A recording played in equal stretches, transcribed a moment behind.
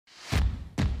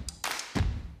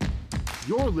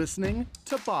You're listening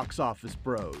to Box Office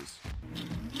Bros.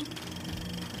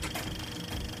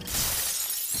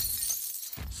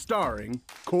 Starring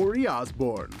Corey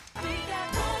Osborne.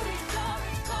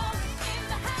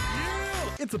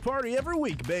 It's a party every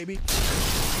week, baby.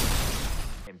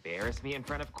 Embarrass me in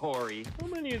front of Corey. How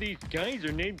many of these guys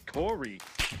are named Corey?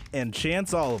 And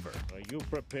Chance Oliver. Are you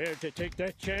prepared to take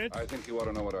that chance? I think you ought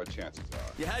to know what our chances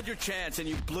are. You had your chance and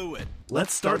you blew it.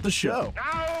 Let's start the show.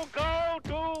 Now go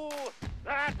do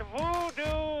that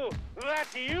voodoo that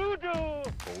you do.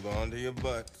 Hold on to your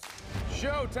butts.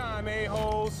 Showtime,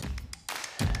 a-holes.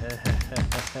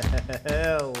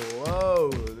 Hello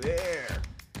there.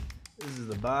 This is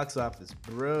the Box Office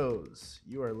Bros.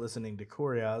 You are listening to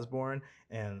Corey Osborne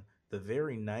and the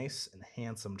very nice and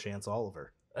handsome Chance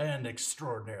Oliver. And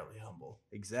extraordinarily humble.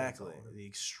 Exactly. The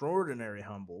extraordinary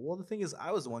humble. Well, the thing is,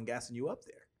 I was the one gassing you up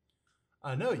there.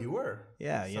 I know you were.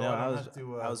 Yeah, you So know, I I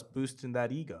don't was boosting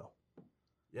that ego.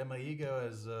 Yeah, my ego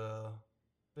has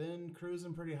been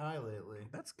cruising pretty high lately.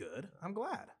 That's good. I'm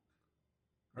glad.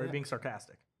 Are you being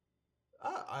sarcastic?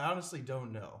 I honestly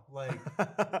don't know. Like,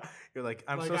 you're like,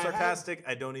 I'm like so sarcastic,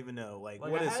 I don't even know. Like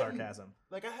what is sarcasm?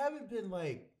 Like, I haven't been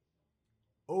like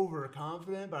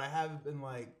overconfident, but I haven't been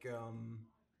like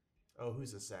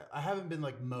who's this at? I haven't been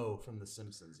like Mo from The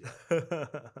Simpsons yet.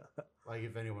 Like,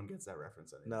 if anyone gets that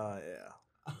reference anymore. No, yeah.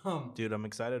 Dude, I'm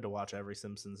excited to watch every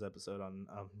Simpsons episode on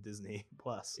Disney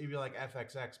Plus. It'd be like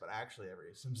FXX, but actually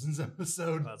every Simpsons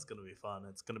episode. That's gonna be fun.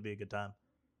 It's gonna be a good time.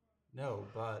 No,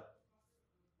 but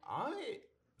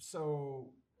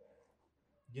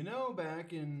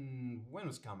back in, when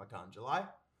was Comic-Con? July?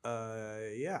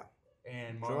 Yeah.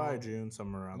 And July, June,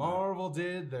 somewhere around Marvel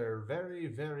did their very,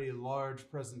 very large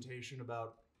presentation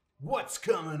about what's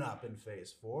coming up in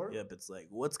Phase 4. Yep, it's like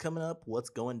what's coming up, what's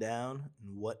going down,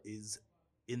 and what is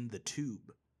in the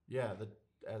tube. Yeah,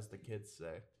 as the kids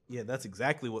say. Yeah, that's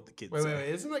exactly what the kids say. Wait,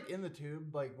 isn't like in the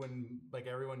tube like when like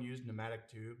everyone used pneumatic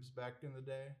tubes back in the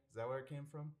day? Is that where it came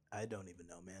from? I don't even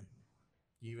know, man.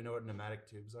 You even know what pneumatic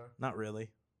tubes are? Not really.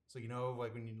 So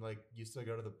like when you like used to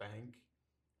go to the bank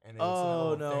and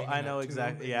oh no, I know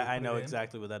exactly. Yeah, I know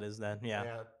exactly what that is then.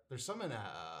 Yeah. There's some in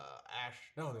Ash.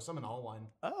 No, there's some in Allwine.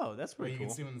 Oh, that's pretty cool. You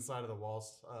can see them on the side of the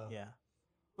walls. Yeah.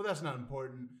 But that's not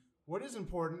important. What is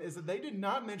important is that they did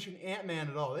not mention Ant-Man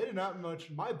at all. They did not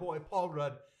mention my boy Paul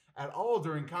Rudd at all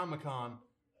during Comic-Con.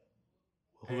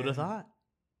 Who would have thought?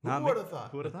 Who would have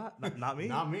thought? Who would have thought? Not me.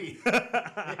 Not me.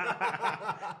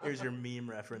 Here's your meme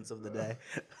reference of the day.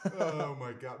 Oh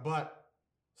my god. But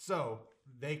so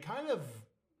they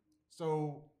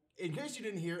in case you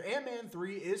didn't hear, Ant-Man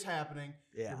 3 is happening.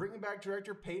 Yeah. They're bringing back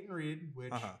director Peyton Reed,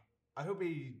 which I hope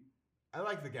I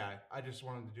like the guy. I just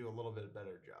want him to do a little bit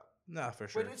better job. No, for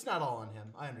sure. But it's not all on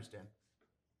him. I understand.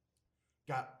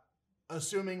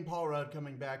 Assuming Paul Rudd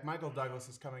coming back, Michael Douglas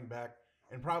is coming back,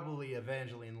 and probably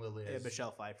Evangeline Lilly is. And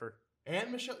Michelle Pfeiffer.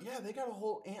 And Michelle, yeah, they got a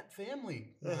whole ant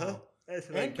family. It's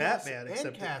and like Batman,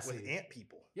 except Cassie. with ant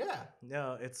people. Yeah.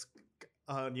 No, it's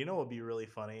you know what would be really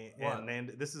funny? What?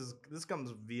 And this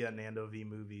comes via Nando V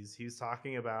Movies. He was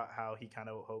talking about how he kind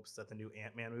of hopes that the new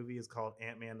Ant-Man movie is called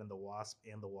Ant-Man and the Wasp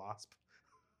and the Wasp.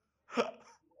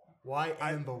 Why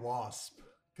and the Wasp?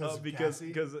 Because Michelle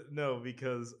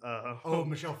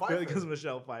Pfeiffer. Because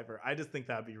Michelle Pfeiffer. I just think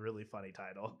that'd be a really funny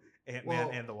title. Ant-Man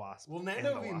and the Wasp. Well,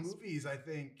 Nando V Movies, I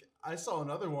think I saw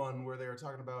another one where they were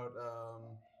talking about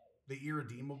the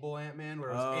irredeemable Ant-Man,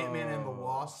 where it was Ant-Man and the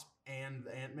Wasp and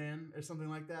Ant-Man or something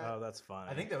like that. Oh, that's fun.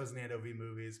 I think that was Nando V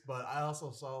Movies, but I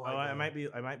also saw I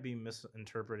might be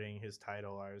misinterpreting his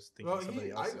title. I was thinking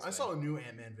somebody else's. I saw a new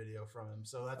Ant-Man video from him,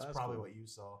 so that's probably cool. What you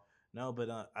saw. No, but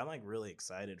I'm like really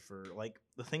excited for, like,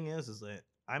 the thing is that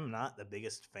I'm not the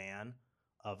biggest fan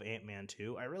of Ant-Man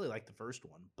 2. I really like the first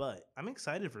one, but I'm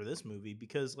excited for this movie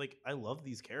because, like, I love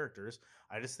these characters.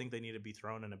 I just think they need to be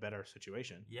thrown in a better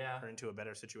situation. Yeah. Or into a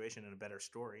better situation and a better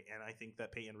story. And I think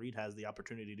that Peyton Reed has the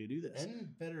opportunity to do this. And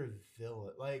better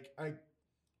villain.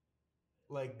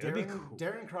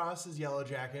 Darren Cross's Yellow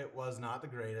Jacket was not the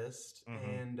greatest,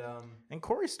 and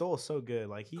Corey Stoll is so good.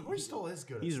 Like Corey Stoll is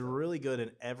good. He's really good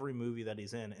in every movie that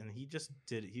he's in, and he's just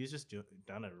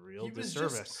done a real disservice. He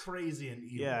was just crazy and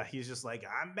evil. Yeah, he's just like,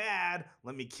 I'm bad.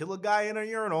 Let me kill a guy in a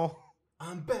urinal.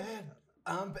 I'm bad.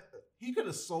 He could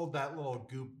have sold that little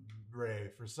goop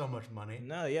ray for so much money.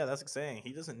 No, yeah, that's saying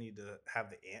he doesn't need to have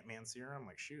the Ant-Man serum.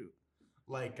 Like, shoot,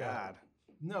 like God,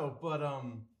 no, but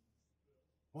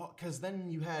well, because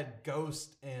then you had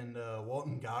Ghost and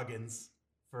Walton Goggins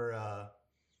for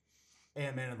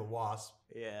Ant-Man and the Wasp.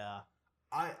 Yeah.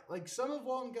 I like some of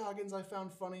Walton Goggins I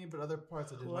found funny, but other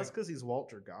parts I didn't. Well, that's because he's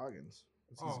Walter Goggins.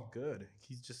 He's good.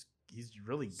 He's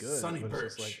really good. Sonny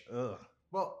Birch. Just like, ugh.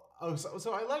 Well, Oh,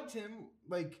 so I liked him.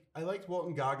 Like, I liked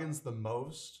Walton Goggins the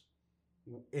most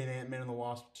in Ant-Man and the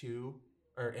Wasp 2.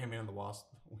 Or Ant-Man and the Wasp.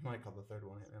 We might call the third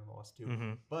one Ant-Man and the Wasp 2.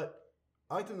 Mm-hmm. But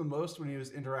I liked him the most when he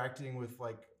was interacting with,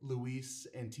 like, Luis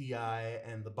and T.I.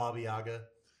 and the Baba Yaga.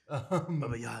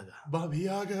 Baba Yaga. Baba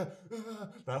Yaga.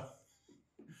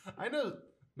 I know.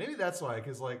 Maybe that's why,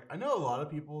 because, like, I know a lot of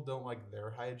people don't like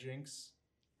their hijinks.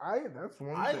 That's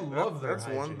one. I thing, love their That's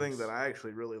one thing hijinks. that I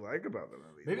actually really like about the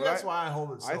movie. Maybe But that's why I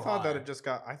hold it so I thought that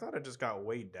high. I thought it just got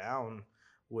weighed down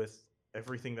with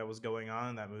everything that was going on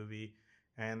in that movie,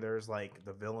 and there's like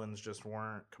the villains just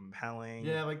weren't compelling.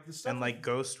 Yeah, like the stuff. And like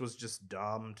Ghost was just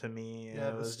dumb to me. And Yeah,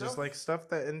 it the was stuff- just like stuff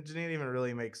that and didn't even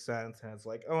really make sense. And it's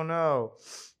like, oh no,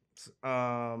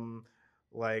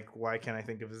 like why can't I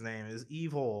think of his name? Is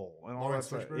evil and all Lawrence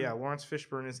that stuff. Fishburne? Yeah, Lawrence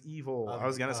Fishburne is evil. I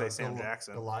was gonna say Sam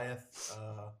Jackson. Goliath.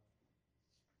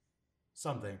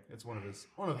 Something. It's one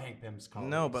of Hank Pym's colleagues.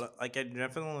 No, but like I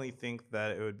definitely think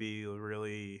that it would be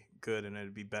really good and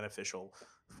it'd be beneficial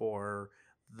for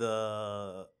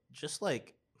the just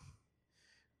like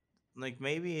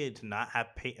maybe to not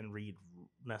have Peyton Reed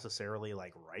necessarily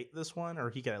like write this one, or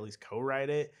he could at least co-write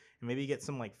it and maybe get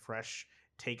some like fresh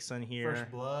takes on here. Fresh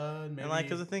blood. Maybe. And like,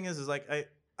 because the thing is like I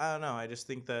don't know. I just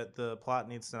think that the plot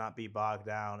needs to not be bogged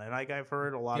down. And like I've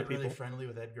heard a lot get of people really friendly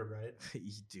with Edgar Wright.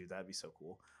 Dude, that'd be so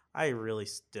cool. I really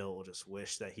still just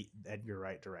wish that Edgar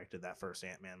Wright directed that first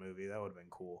Ant-Man movie. That would have been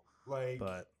cool. Like,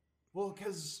 But well,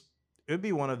 because it would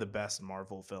be one of the best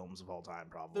Marvel films of all time,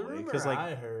 the probably. rumor Because like,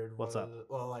 I heard what's was, up?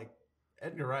 well, like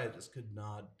Edgar Wright just could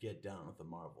not get down with the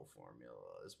Marvel formula,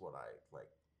 is what I like.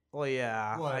 well,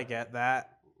 yeah, What? I get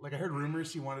that. Like I heard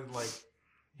rumors he wanted like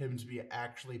him to be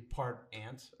actually part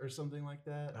ant or something like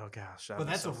that. Oh gosh, but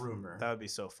that's a rumor. That would be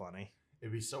so funny.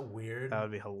 It'd be so weird. That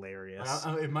would be hilarious.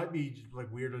 It might be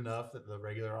like weird enough that the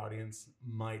regular audience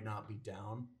might not be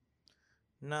down.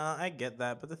 No, I get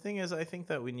that. But the thing is, I think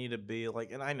that we need to be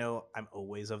like, and I know I'm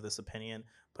always of this opinion,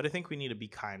 but I think we need to be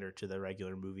kinder to the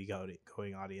regular movie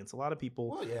going audience. A lot of people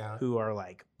Well, yeah. who are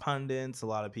like pundits, a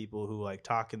lot of people who like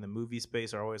talk in the movie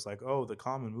space are always like, oh, the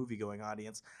common movie going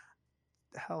audience.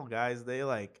 Hell, guys,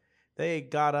 they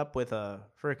got up with a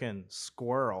freaking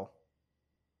squirrel.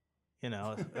 You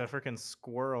know, a freaking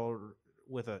squirrel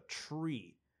with a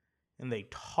tree, and they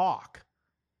talk,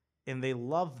 and they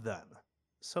love them.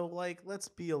 So, like, let's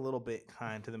be a little bit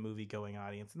kind to the movie-going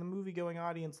audience. And the movie-going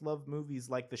audience love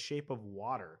movies like The Shape of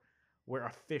Water, where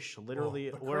a fish literally,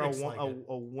 the where critics like it.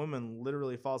 a woman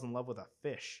literally falls in love with a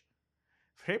fish.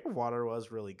 Shape of Water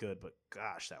was really good, but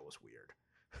gosh, that was weird.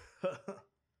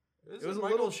 It was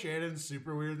Michael Shannon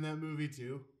super weird in that movie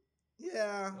too.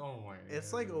 Yeah. Oh my god.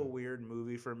 It's like a weird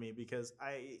movie for me because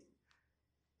I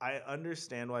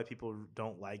understand why people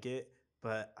don't like it,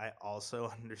 but I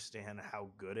also understand how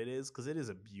good it is because it is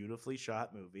a beautifully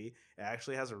shot movie. It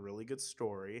actually has a really good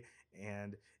story,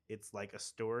 and it's like a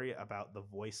story about the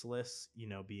voiceless, you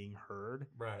know, being heard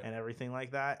and everything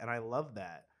like that. And I love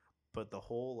that. But the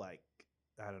whole like,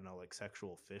 I don't know, like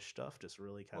sexual fish stuff just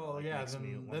really kind of makes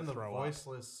me want then to the throw up.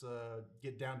 voiceless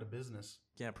get down to business.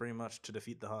 Yeah, pretty much to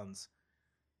defeat the Huns.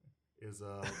 Is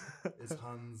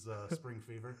Huns spring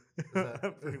fever? Is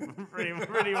that...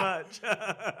 pretty much.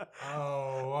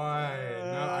 Oh, why?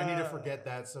 No, I need to forget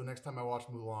that so next time I watch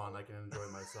Mulan, I can enjoy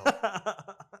myself.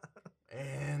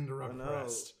 And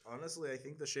repressed. No, honestly, I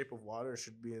think The Shape of Water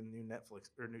should be a new Netflix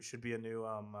should be a new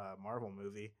Marvel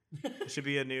movie.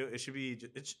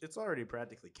 It's already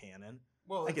practically canon.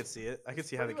 Well, I could see it. I could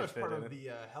see how they could fit part in of it. the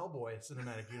Hellboy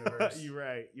cinematic universe.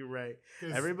 You're right.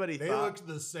 'Cause Everybody they thought looked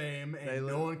the same, and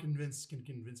no one can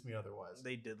convince me otherwise.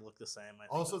 they did look the same. I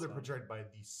think Also, that's they're fine. portrayed by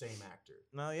the same actor.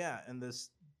 No, yeah, and this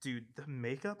dude, the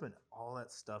makeup and all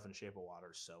that stuff in Shape of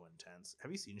Water is so intense.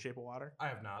 Have you seen Shape of Water? I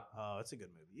have not. Oh, it's a good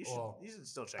movie. You should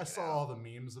still check I it saw out. all the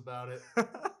memes about it,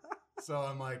 so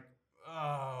I'm like,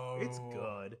 oh, It's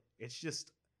good. It's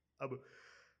just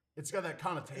It's got that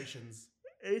connotations.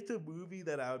 it's a movie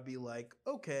that I would be like,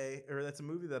 okay, or that's a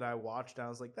movie that I watched and I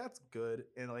was like, that's good.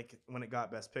 And like when it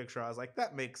got Best Picture, I was like,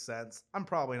 that makes sense. I'm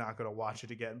probably not going to watch it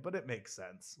again, but it makes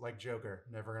sense. Like Joker,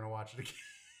 never gonna watch it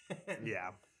again.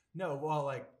 Yeah. No, well,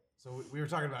 like, so we were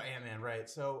talking about Ant-Man, right?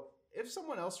 So if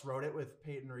someone else wrote it with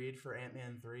Peyton Reed for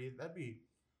Ant-Man 3, that'd be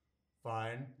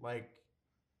fine. Like,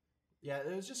 yeah,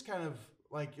 it was just kind of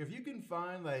like if you can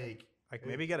find like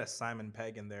maybe get a Simon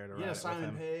Pegg in there to write it with Simon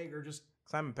him. Pegg, or just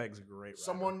Simon Pegg's a great writer.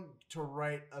 someone to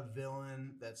write a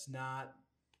villain that's not.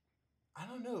 I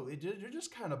don't know. They're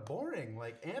just kind of boring.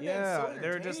 Like Ant-Man's so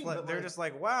they're just entertaining,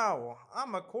 like but, wow,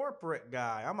 I'm a corporate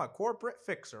guy. I'm a corporate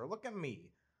fixer. Look at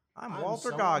me. I'm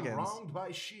Walter someone Goggins. wronged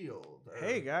by Shield.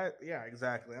 Hey guys, yeah,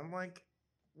 exactly. I'm like,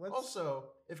 Also,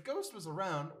 if Ghost was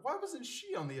around, why wasn't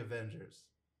she on the Avengers?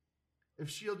 If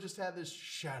S.H.I.E.L.D. just had this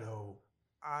shadow.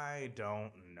 I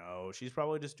don't know. She's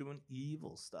probably just doing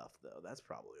evil stuff, though. That's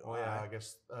probably Oh why. yeah, I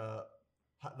guess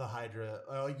the Hydra.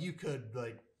 You could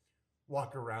like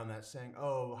walk around that saying,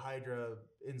 "Oh, Hydra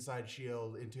inside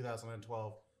Shield in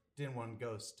 2012 didn't want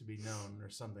Ghost to be known," or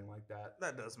something like that.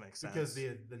 That does make sense. Because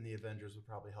then the Avengers would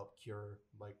probably help cure,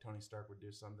 like Tony Stark would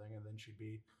do something, and then she'd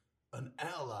be an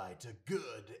ally to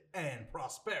good and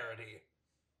prosperity.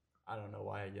 I don't know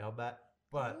why I yelled that,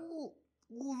 but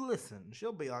listen,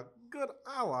 she'll be a good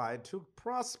ally to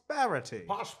prosperity.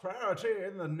 prosperity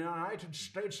in the United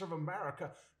States of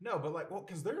America. No, but like, well,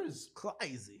 because there is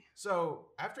Crazy. so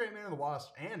after Ant-Man and the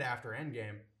Wasp and after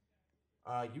Endgame,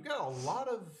 you got a lot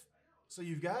of. So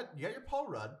you got your Paul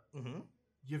Rudd. Mm-hmm.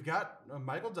 You've got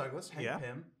Michael Douglas, Hank Yeah.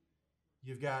 Pym.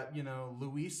 You've got,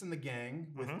 Luis and the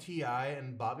gang with Mhm. T.I.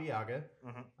 and Bobby Yaga.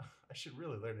 Mhm. I should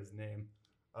really learn his name.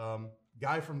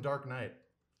 Guy from Dark Knight.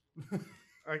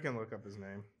 I can look up his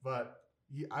name. But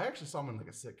I actually saw him in like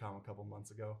a sitcom a couple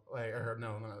months ago.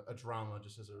 A drama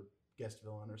just as a guest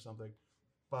villain or something.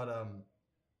 But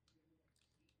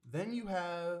then you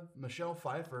have Michelle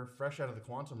Pfeiffer, fresh out of the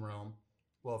Quantum Realm.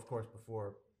 Well, of course,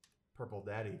 before Purple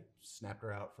Daddy snapped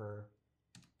her out for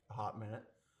a hot minute.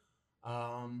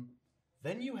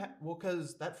 Then you have,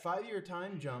 because that 5-year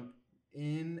time jump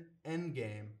in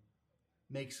Endgame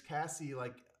makes Cassie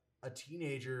like a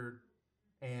teenager,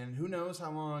 and who knows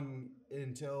how long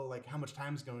until like how much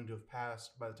time is going to have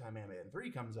passed by the time Ant-Man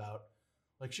 3 comes out.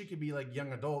 Like she could be like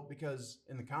young adult because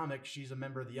in the comics she's a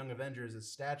member of the Young Avengers as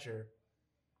Stature.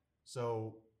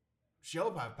 So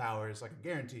she'll have powers, like I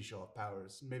guarantee she'll have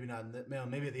powers. Maybe not,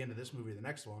 maybe at the end of this movie or the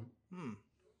next one.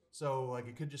 So like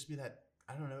it could just be that,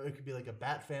 I don't know, it could be like a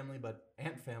Bat family, but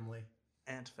Ant family.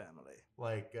 Ant family.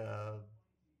 Like,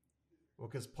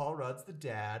 because Paul Rudd's the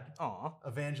dad. Aw.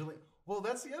 Evangeline. Well,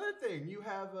 that's the other thing. You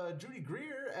have Judy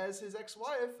Greer as his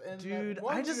ex-wife, and Dude, that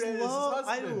one I just dude as his love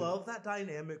husband. that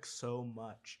dynamic so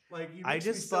much. Like, he I makes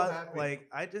me just so thought, happy.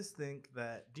 I just think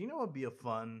that, do you know what would be a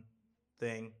fun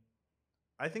thing?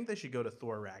 I think they should go to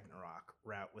Thor Ragnarok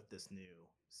route with this new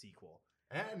sequel.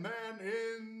 Ant-Man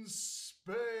in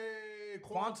space.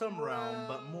 Quantum Realm,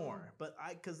 but more. But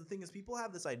because the thing is, people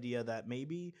have this idea that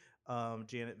maybe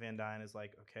Janet Van Dyne is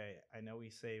like, okay, I know he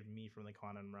saved me from the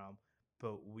Quantum Realm,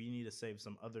 but we need to save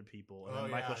some other people. And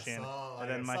then Michael Shannon,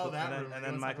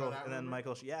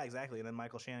 yeah, exactly. And then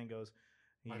Michael Shannon goes,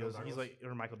 he's like,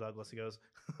 or Michael Douglas, he goes,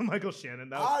 Michael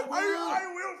Shannon. I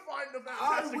will find the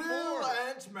Fantastic Four.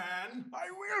 Ant-Man.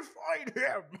 I will find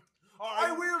him.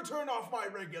 I will turn off my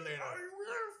regulator. I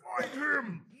will find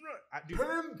him. Dude,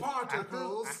 Pym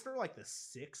particles. after like the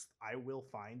 6th, I will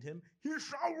find him. He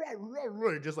shall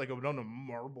just like none of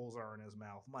marbles are in his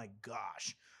mouth. My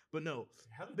gosh. But no,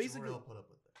 How did basically Jor-El put up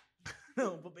with that?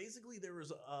 no, but basically there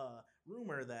was a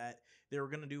rumor that they were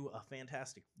gonna do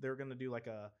they're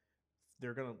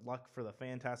gonna look for the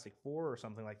Fantastic Four or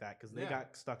something like that because they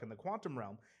got stuck in the quantum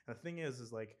realm. And the thing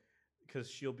is like, because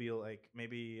she'll be like,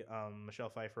 maybe Michelle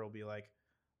Pfeiffer will be like,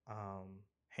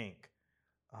 Hank.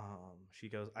 She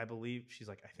goes, I believe, she's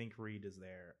like, I think Reed is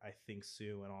there. I think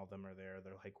Sue and all of them are there.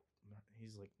 They're like,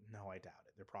 he's like, no, I doubt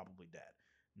it. They're probably dead.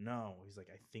 No, he's like,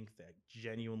 I think that,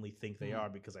 genuinely think they are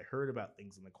because I heard about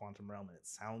things in the quantum realm and it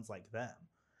sounds like them.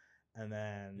 And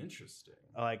then, interesting.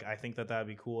 Like, I think that that'd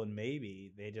be cool. And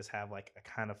maybe they just have like a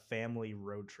kind of family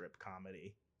road trip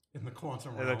comedy In the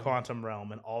quantum in realm. the quantum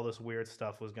realm, and all this weird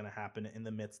stuff was going to happen in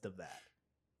the midst of that.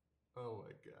 Oh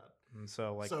my god. And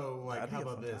so like that'd be how a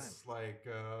about fun this? time. Like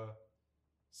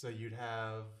so you'd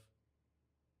have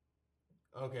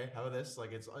okay, how about this?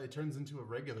 Like it turns into a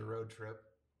regular road trip,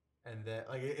 and then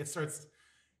like it starts.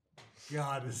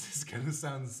 God, this is gonna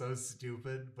sound so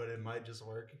stupid, but it might just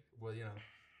work. Well,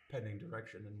 pending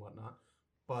direction and whatnot.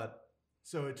 But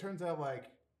so it turns out like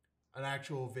an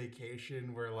actual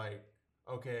vacation where like,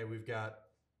 okay, we've got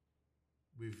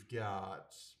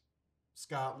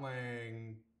Scott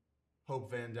Lang,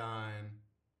 Hope Van Dyne,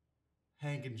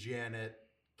 Hank and Janet,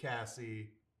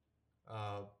 Cassie.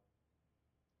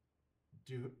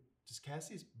 Does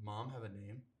Cassie's mom have a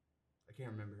name? I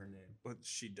can't remember her name. But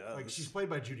she does. Like she's played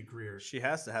by Judy Greer. She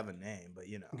has to have a name, but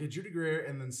Okay, Judy Greer,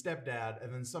 and then stepdad,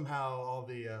 and then somehow all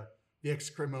the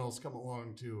ex-criminals come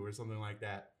along too, or something like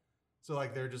that. So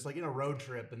like they're just like in a road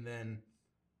trip, and then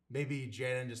maybe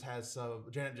Janet just has some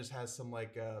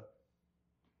like a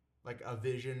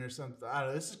vision or something. I don't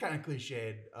know. This is kind of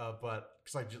cliched, but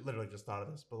because I literally just thought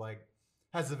of this, but like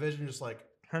has the vision just like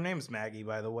her name's Maggie,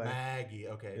 by the way. Maggie,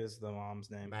 okay, Is the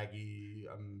mom's name. Maggie,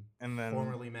 And then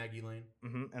formerly Maggie Lane.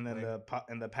 and then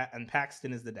and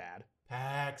Paxton is the dad.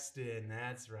 Paxton,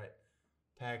 that's right.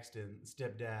 Paxton,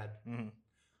 stepdad. Mhm.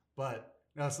 But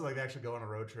no, so like they actually go on a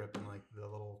road trip and like the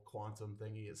little quantum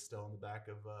thingy is still in the back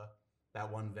of that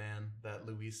one van that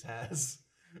Luis has.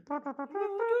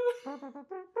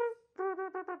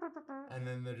 And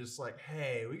then they're just like,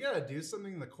 hey, we gotta do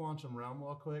something in the quantum realm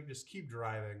real quick. Just keep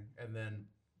driving. And then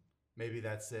maybe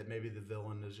that's it. Maybe the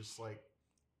villain is just like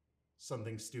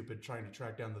something stupid trying to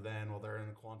track down the van while they're in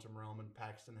the quantum realm, and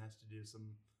Paxton has to do some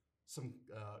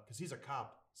because he's a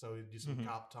cop, so he'd do some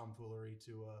cop tomfoolery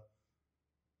to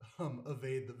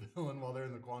evade the villain while they're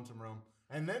in the quantum realm.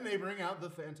 And then they bring out the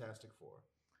Fantastic Four.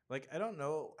 Like, I don't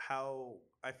know how.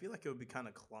 I feel like it would be kind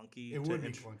of clunky. It would be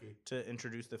clunky to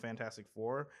introduce the Fantastic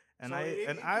Four, and So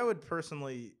I would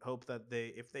personally hope that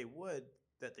if they would,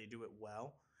 that they do it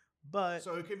well. But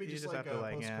So it could be you just just like have to a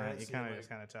like, post-credit you scene, kind of like- just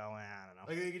kind of tell. I don't know.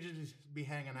 Like they could just be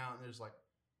hanging out and there's like,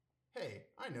 hey,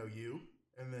 I know you,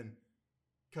 and then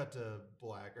cut to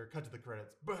black or cut to the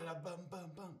credits. Bum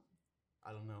bum bum.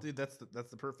 I don't know. Dude, that's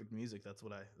the perfect music. That's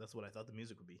what I thought the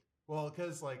music would be. Well,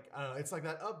 because like it's like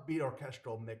that upbeat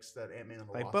orchestral mix that Ant-Man and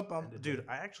the Like, Wasp ended dude, with.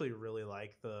 I actually really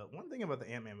like the one thing about the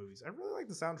Ant-Man movies. I really like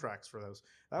the soundtracks for those.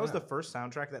 That was Yeah. the first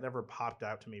soundtrack that ever popped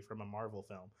out to me from a Marvel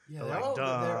film. Yeah, They're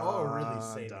they're all really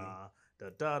samey. da da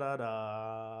da da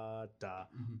da da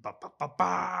Mhm. ba ba ba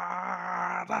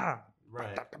ba da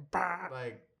Right. da, da, ba.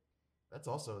 Like that's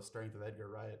also a strength of Edgar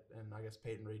Wright, and I guess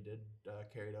Peyton Reed did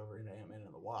carry it over into Ant-Man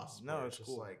and the Wasp. No, where it's just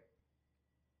cool. like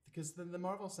because the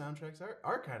Marvel soundtracks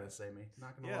are kind of samey.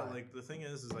 Not gonna Yeah, lie. like the thing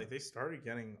is like they started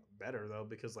getting better though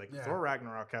because like Yeah. Thor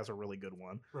Ragnarok has a really good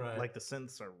one. right. Like the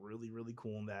synths are really really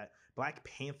cool in that. Black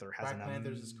Panther has Black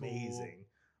Panther's is cool. amazing.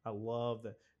 I love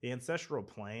that the ancestral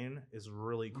plane is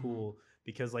really Mhm. cool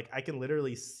because like I can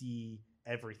literally see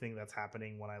everything that's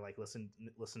happening when I like listen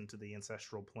to the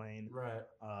ancestral plane right.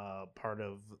 part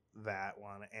of that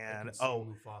one I and can see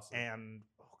Mufasa.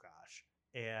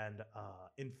 and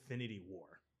Infinity War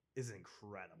is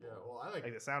incredible. yeah, well, I Like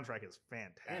the soundtrack is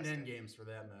and fantastic. Endgames for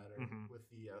that matter Mhm. with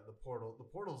the portal. The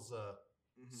portal's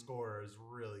Mhm. score is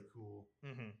really cool.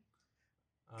 Mhm.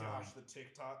 Um, Gosh, the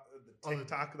TikTok oh,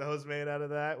 the- that was made out of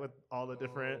that with all the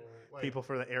different like, people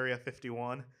for the Area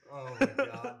 51. Oh my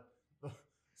god.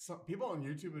 Some people on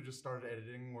YouTube have just started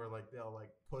editing where like they'll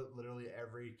like put literally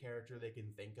every character they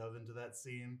can think of into that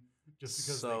scene just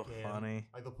because So they can. funny.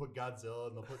 Like they'll put Godzilla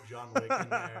and they'll put John Wick in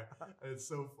there. And it's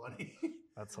so funny.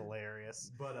 That's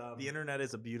hilarious. But The internet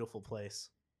is a beautiful place.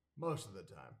 most of the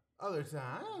time. Other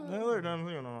time.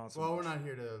 Well, Well, we're not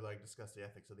here to like discuss the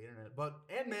ethics of the internet. But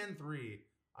Ant-Man 3,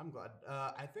 I'm glad.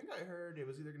 I think I heard it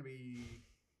was either gonna be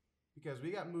because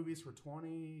we got movies for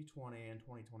 2020 and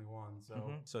 2021.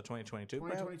 So So 2022,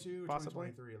 2022 or possibly?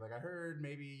 2023. Like I heard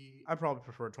maybe I probably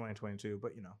prefer 2022,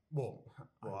 but you know. well, I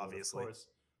would, of obviously. course.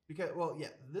 Because yeah,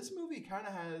 this movie kind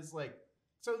of has like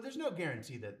so there's no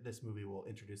guarantee that this movie will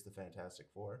introduce the Fantastic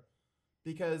Four.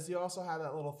 Because you also have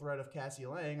that little thread of Cassie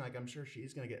Lang, like I'm sure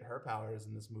she's gonna get her powers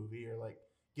in this movie or like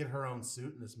get her own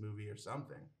suit in this movie or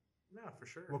something. No, for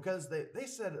sure. Well, because they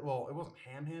said well, it wasn't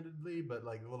ham-handedly, but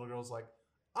like the little girl's like,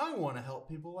 I want to help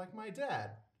people like my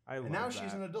dad. I love And now that.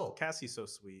 she's an adult. Cassie's so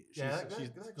sweet. She's, Yeah, that she's,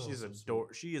 girl's she's so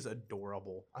sweet. she is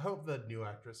adorable. I hope the new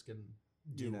actress can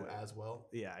do You know, as well.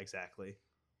 Yeah, exactly.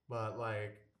 But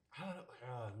like, I don't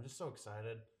know. I'm just so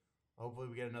excited. Hopefully,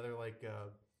 we get another like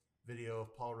video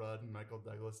of Paul Rudd and Michael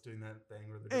Douglas doing that thing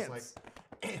where they're just Ants.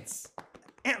 like, ants,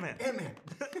 Ant-Man. Ant-Man.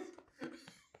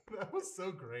 That was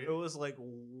so great. It was like,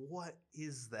 what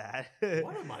is that?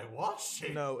 What am I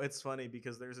watching? No, it's funny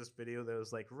because there's this video that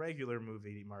was like regular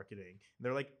movie marketing.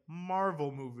 They're like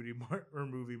Marvel movie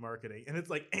movie marketing, and it's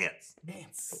like ants,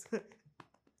 Ants.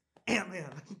 Ant-Man.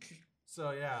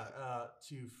 So yeah,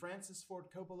 to Francis Ford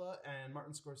Coppola and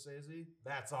Martin Scorsese,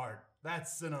 that's art.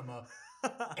 That's cinema.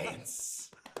 Ants.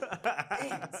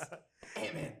 Ants.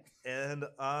 Ant-Man. And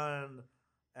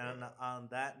on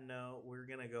that note, we're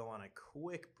gonna go on a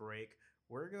quick break.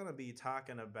 We're gonna be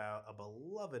talking about a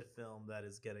beloved film that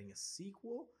is getting a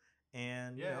sequel.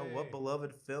 And you know what Yay.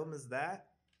 beloved film is that?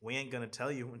 We ain't gonna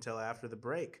tell you until after the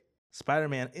break.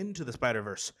 Spider-Man Into the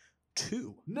Spider-Verse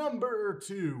 2. Number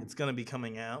 2. It's gonna be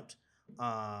coming out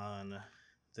in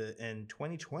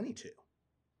 2022.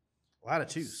 A lot of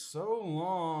twos. So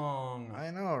long.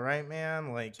 I know, right,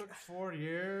 man? Like, It took 4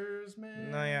 years,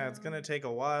 man. no, yeah, it's gonna take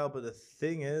a while, but the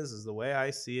thing is the way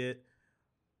I see it,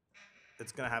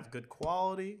 it's gonna have good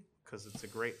quality because it's a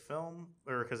great film,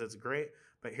 or because it's great.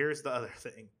 But here's the other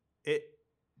thing: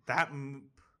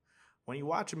 when you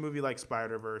watch a movie like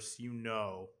Spider-Verse, you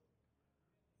know,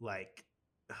 like,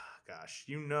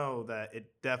 you know that it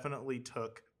definitely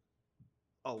took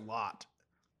a lot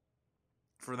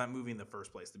for that movie in the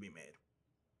first place to be made.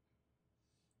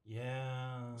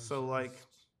 Yeah. So like,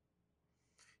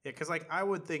 yeah, because like I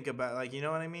would think about like, you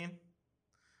know what I mean?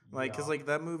 Like, because like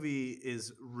that movie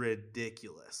is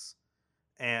ridiculous,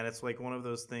 and it's like one of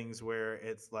those things where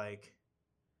it's like,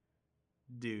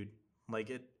 dude, like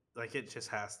it just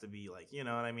has to be like, you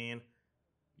know what I mean?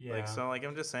 Yeah. Like, so like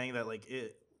I'm just saying that like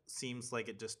it seems like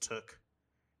it just took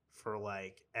for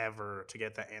like ever to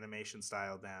get that animation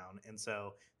style down, and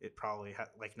so it probably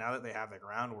like now that they have the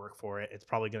groundwork for it, it's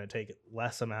probably going to take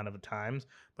less amount of times,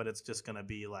 but it's just going to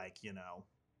be like, you know,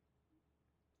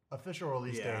 official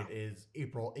release Yeah. date is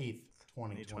April 8th,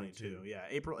 2022. Yeah,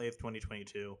 April 8th,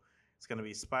 2022. It's going to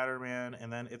be Spider-Man,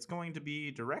 and then it's going to be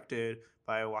directed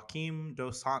by Joaquim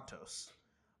Dos Santos.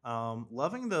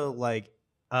 Loving the like,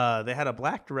 they had a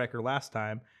black director last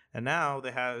time, and now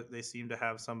they seem to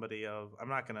have somebody of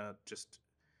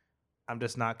I'm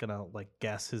just not gonna like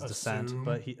guess his descent, Assume.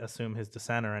 but he assume his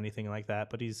descent or anything like that.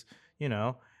 But he's, you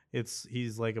know,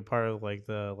 he's like a part of like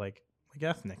the like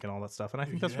ethnic and all that stuff, and I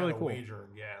think that's really cool. Wager,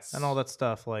 yes. And all that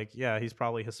stuff. Like, yeah, he's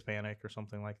probably Hispanic or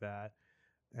something like that.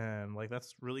 And like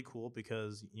that's really cool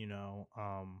because, you know,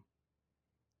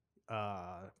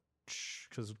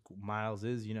 because Miles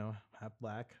is, you know, half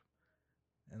black,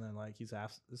 and then like he's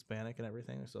half Hispanic and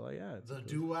everything. So like, yeah, the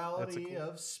duality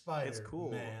of Spider. It's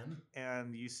cool, man.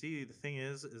 And you see, the thing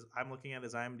is I'm looking at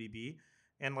his IMDb,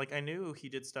 and like I knew he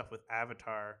did stuff with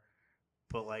Avatar,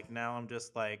 but like now I'm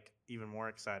just like even more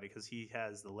excited because he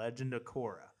has The Legend of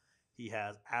Korra. He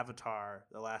has Avatar,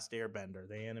 The Last Airbender,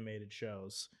 the animated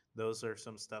shows. Those are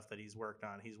some stuff that he's worked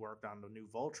on. He's worked on the new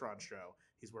Voltron show.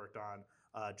 He's worked on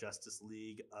Justice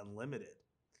League Unlimited.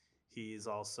 He's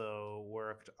also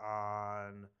worked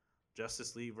on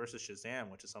Justice League versus Shazam,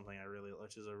 which is something I really,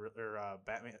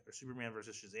 Batman or Superman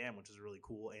versus Shazam, which is a really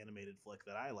cool animated flick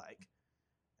that I like.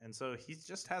 And so he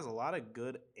just has a lot of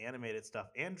good animated stuff.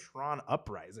 And Tron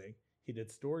Uprising, he did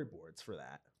storyboards for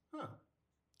that. Huh.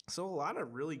 So a lot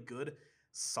of really good,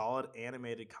 solid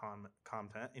animated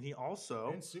content. And he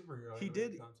also And superhero he animated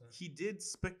did content. he did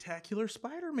Spectacular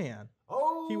Spider-Man.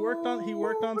 Oh, He worked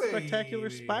on Spectacular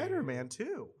baby. Spider-Man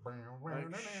too.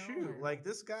 Like, shoot, like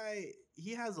this guy,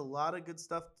 he has a lot of good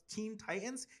stuff. Teen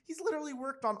Titans, he's literally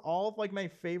worked on all of like my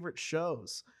favorite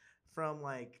shows from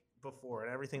like before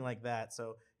and everything like that.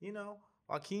 So, you know,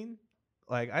 Joaquin,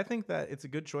 like I think that it's a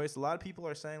good choice. A lot of people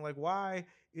are saying like, why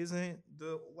isn't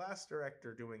the last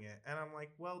director doing it? And I'm like,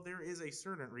 well, there is a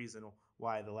certain reason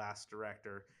why the last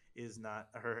director is not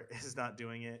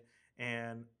doing it.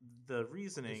 And the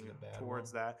reasoning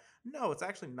towards that, no, it's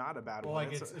actually not a bad well, one.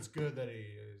 like it's good that he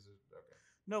is okay.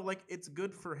 No, like it's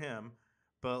good for him,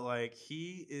 but like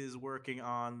he is working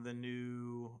on the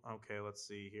new. Okay, let's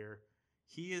see here.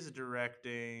 He is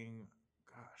directing.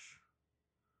 Gosh,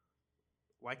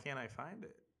 why can't I find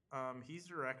it? He's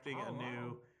directing a new.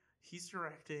 Wow. He's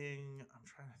directing. I'm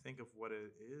trying to think of what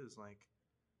it is. Like,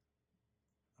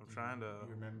 I'm trying to.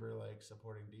 You remember like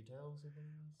supporting details of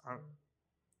this?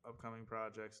 Upcoming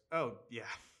projects. Oh yeah,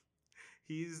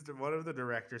 he's one of the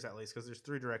directors, at least, because there's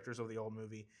 3 directors of the old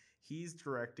movie. He's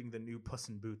directing the new Puss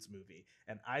in Boots movie,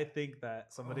 and I think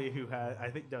that somebody who has, I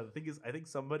think the thing is, I think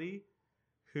somebody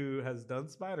who has done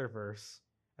Spider-Verse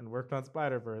and worked on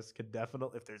Spider-Verse could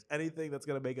definitely, if there's anything that's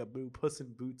gonna make a Puss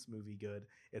in Boots movie good,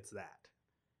 it's that.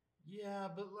 Yeah,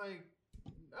 but like,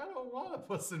 I don't want a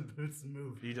Puss in Boots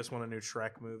movie. You just want a new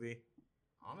Shrek movie?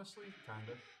 Honestly, kind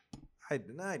of. I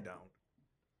don't.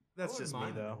 That's wouldn't just me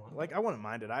mind though. one. Like I wouldn't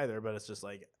mind it either, but it's just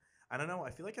like I don't know.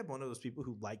 I feel like I'm one of those people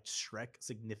who liked Shrek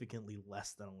significantly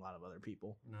less than a lot of other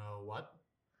people. No, what?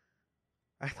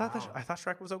 I thought Wow. I thought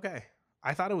Shrek was okay.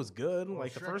 I thought it was good. Well,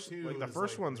 like the Shrek first 2 like the is,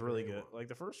 first like, one's the really great good. one. Like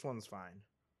the first one's fine.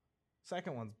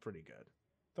 Second one's pretty good.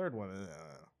 Third one,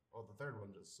 Well, the third one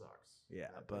just sucks. yeah,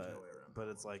 There's but no way around but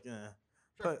that it's one. like Shrek,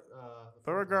 but the but fourth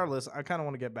one- regardless, I kind of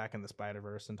want to get back in the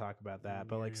Spider-Verse and talk about that.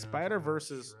 But like Yeah,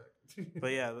 Spider-Verse is Shrek.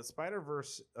 but yeah, the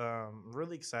Spider-Verse,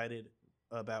 really excited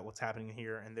about what's happening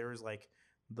here. And there was like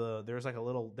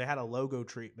they had a logo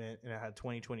treatment and it had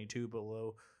 2022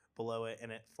 below it,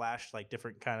 and it flashed like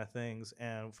different kind of things.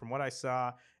 And from what I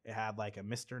saw, it had like a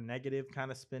Mr. Negative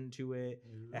kind of spin to it.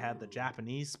 It had the Ooh.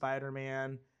 Japanese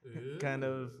Spider-Man kind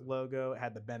of Ooh. logo. It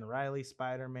had the Ben Reilly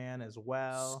Spider-Man as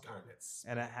well. Scarlet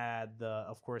And it had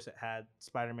of course, it had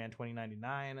Spider-Man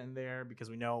 2099 in there because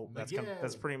we know that's Miguel.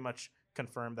 pretty much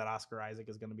confirmed that Oscar Isaac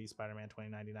is going to be Spider-Man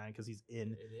 2099 because he's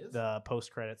in It is? the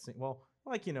post-credits scene. Well,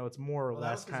 like, you know, it's more or Oh, that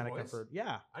less was his kind of voice? confirmed.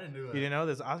 Yeah, I didn't know that. you didn't know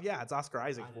this? Yeah, it's Oscar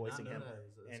Isaac I did not voicing know him, that.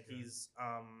 That's and good.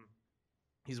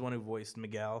 he's one who voiced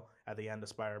Miguel at the end of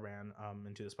Spider-Man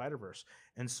Into the Spider-Verse,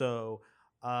 and so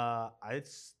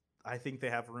I think they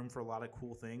have room for a lot of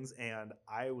cool things, and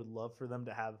I would love for them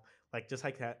to have like just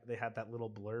like that they had that little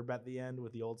blurb at the end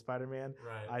with the old Spider-Man.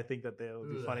 Right. I think that it would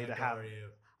Who be the funny to heck have. are you?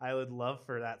 I would love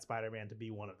for that Spider-Man to be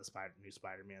one of the new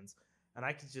Spider-Mans, and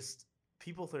I could just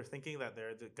people are thinking that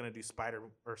they're going to do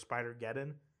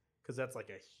Spider-Geddon because that's like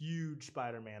a huge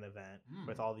Spider-Man event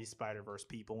with all these Spider-Verse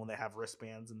people when they have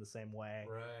wristbands in the same way.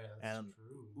 Right, that's And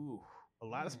true. ooh, a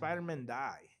lot of Spider-Men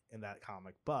die in that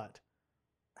comic, but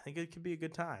I think it could be a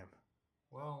good time.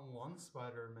 Well, one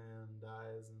Spider-Man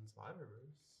dies in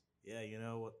Spider-Verse. Yeah, you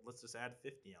know what? Let's just add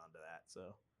 50 onto that. So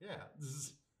Yeah, this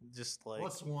is just like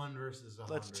what's 1 versus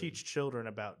 100? let's teach children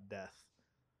about death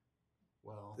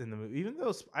Well, in the movie. Even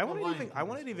though I Lion wouldn't King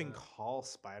is even for that. call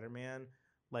Spider-Man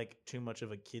like too much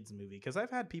of a kids movie because I've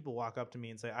had people walk up to me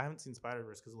and say I haven't seen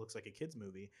Spider-Verse because it looks like a kids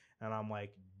movie, and I'm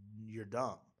like, you're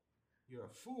dumb. you're a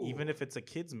fool. Even if it's a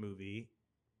kids movie,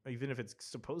 even if it's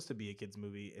supposed to be a kids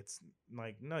movie, it's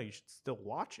like no, you should still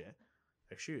watch it.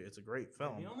 Like, shoot, it's a great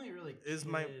film. The only really Is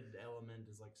kid my- element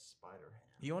is like Spider-Ham.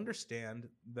 You understand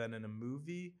that in a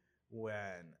movie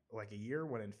when like a year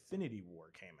when Infinity War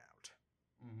came out,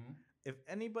 Mm-hmm. if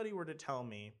anybody were to tell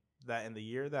me that in the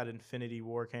year that Infinity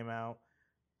War came out,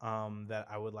 that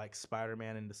I would like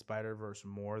Spider-Man into Spider-Verse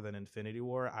more than Infinity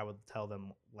War, I would tell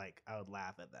them like I would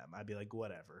laugh at them. I'd be like,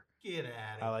 whatever. Get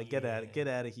out of I like here.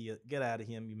 get out of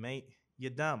here, you mate.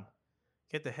 You're dumb.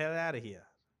 Get the hell out of here.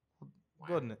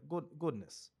 Wow.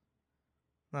 Goodness.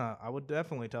 No, I would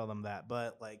definitely tell them that,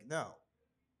 but like no,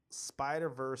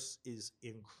 Spider-Verse is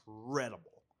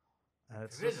incredible, and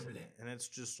it's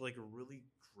just like a really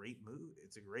great movie.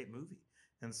 It's a great movie,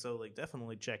 and so like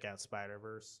definitely check out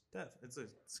Spider-Verse. It's a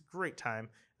great time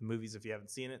in movies if you haven't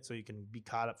seen it, so you can be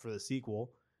caught up for the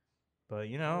sequel. But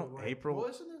you know, Like, April. Well,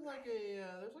 isn't there like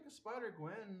there's like a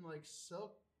Spider-Gwen like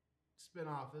Silk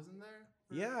spin-off, isn't there?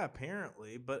 Yeah,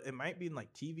 apparently, but it might be in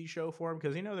like TV show form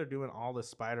because you know they're doing all the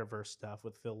Spider-Verse stuff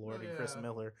with Phil Lord and Chris yeah.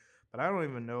 Miller, but I don't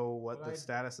even know what But the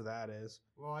status of that is.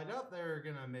 Well, I doubt they're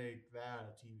gonna make that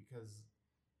a TV because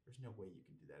there's no way you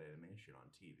can do that animation on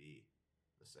TV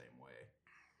the same way.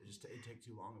 It'd take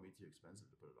too long. It'd be too expensive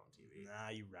to put it on TV. Nah,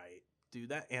 you're right, dude.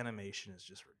 That animation is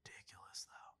just ridiculous,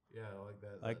 though. Yeah, like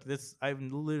that. Like this,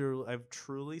 I've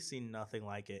truly seen nothing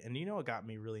like it. And you know what got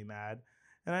me really mad?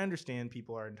 And I understand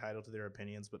people are entitled to their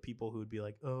opinions, but people who would be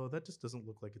like, "Oh, that just doesn't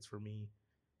look like it's for me."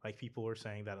 Like people were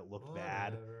saying that it looked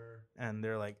bad, Whatever. and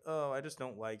they're like, "Oh, I just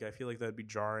don't like. I feel like that'd be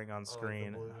jarring on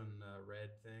screen." Oh, like the blue and red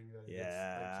thing. That Yeah.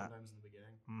 Gets, like, sometimes in the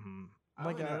beginning. Mm-hmm. I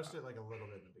only noticed it like a little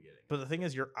bit in the beginning. But the thing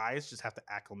is, your eyes just have to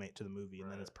acclimate to the movie, and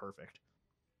then Right. it's perfect.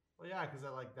 Well, yeah, because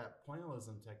that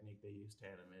pointillism technique they used to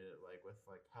animate it, like with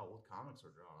like how old comics were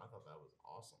drawn, I thought that was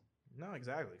awesome. No,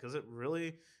 exactly, because it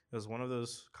was one of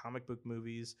those comic book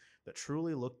movies that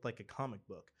truly looked like a comic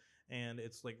book, and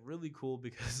it's like really cool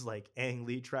because like Ang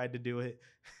Lee tried to do it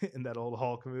in that old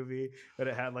Hulk movie, but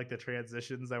it had like the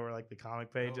transitions that were like the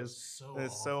comic That was pages. so And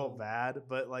it's so awful. bad,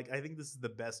 but like I think this is the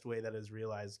best way that is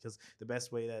realized because the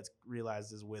best way that's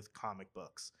realized is with comic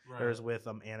books, Right. or is with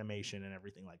animation and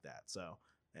everything like that. So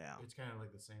yeah, It's kind of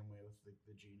like the same way with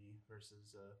the genie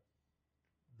versus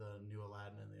the new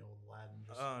Aladdin and the old Aladdin.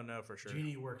 Just, oh no, for sure.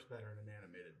 Genie works better in an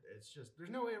animated. It's just there's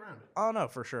no way around it. Oh no,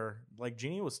 for sure. Like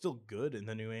Genie was still good in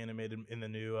the new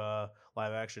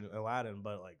live action Aladdin,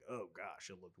 but like oh gosh,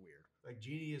 it looked weird. Like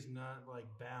Genie is not like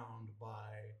bound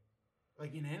by,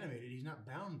 like in animated, he's not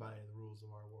bound by the rules of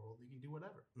our world. He can do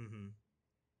whatever.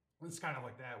 Mm-hmm. It's kind of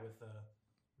like that with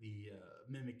the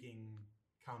mimicking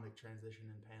comic transition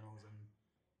in panels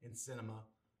and in cinema.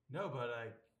 No, but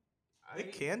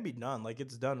It can be done. Like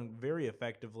it's done very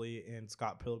effectively in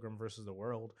Scott Pilgrim versus the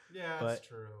World. Yeah, but that's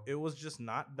true. It was just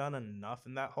not done enough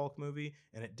in that Hulk movie,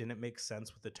 and it didn't make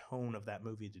sense with the tone of that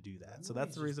movie to do that. That So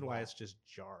that's movie's the just reason why whack. it's just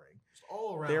jarring. Just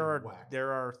all around whack.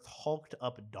 There are hulked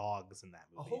up dogs in that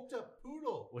A movie, hulked up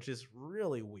poodle. which is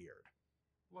really weird.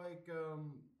 Like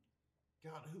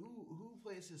God, who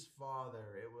plays his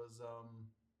father? It was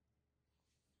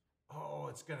oh,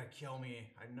 it's gonna kill me.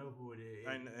 I know who it is.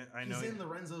 I know. He's in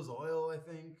Lorenzo's Oil, I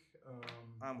think.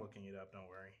 I'm looking it up. Don't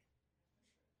worry.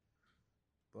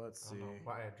 Let's I see. don't know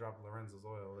why I dropped Lorenzo's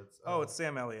Oil. It's It's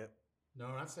Sam Elliott. no,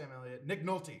 not Sam Elliott. Nick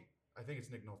Nolte. I think it's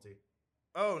Nick Nolte.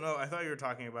 Oh no, I thought you were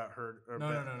talking about her. Or No,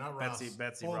 not Ross.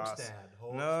 Betsy Ross.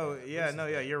 Holstad. No, yeah, What's no,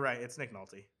 his yeah, name? you're right. It's Nick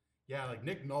Nolte. Yeah, like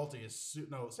Nick Nolte is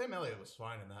no. Sam Elliott was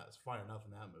fine in that. It's fine enough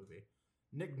in that movie.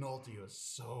 Nick Nolte was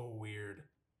so weird.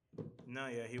 No,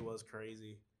 yeah, he was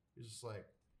crazy. He's just like,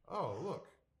 oh look,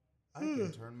 I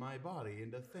can turn my body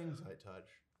into things I touch.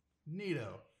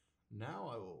 Neato. Now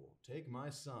I will take my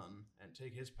son and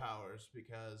take his powers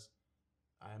because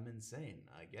I'm insane.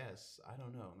 I guess I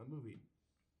don't know. The movie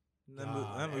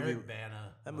Eric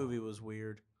Bana. That movie was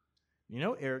weird. You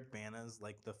know, Eric Bana's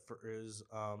like the first,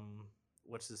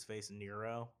 what's his face,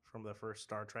 Nero from the first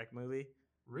Star Trek movie.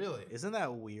 Really? Isn't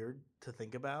that weird to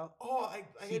think about? Oh,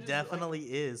 He definitely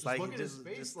is. just Like, look at his just,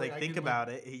 face, just like, like I think can, about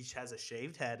it. He has a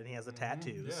shaved head and he has the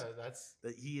tattoos. Yeah, that's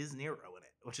That he is Nero in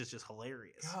it, which is just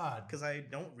hilarious. God. Because I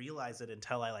don't realize it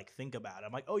until I like think about it.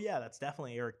 I'm like, oh yeah, that's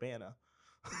definitely Eric Bana.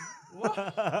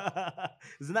 What?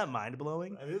 Isn't that mind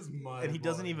blowing? That is mind. And he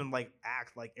doesn't even like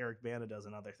act like Eric Bana does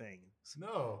in other things.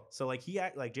 No. So like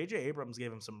like J.J. Abrams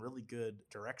gave him some really good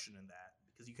direction in that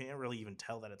because you can't really even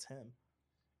tell that it's him.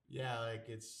 Yeah, like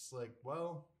it's like,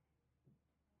 well,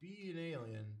 be an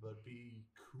alien, but be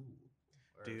cool.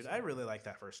 Or Dude, I something. really like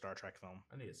that first Star Trek film.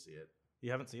 I need to see it.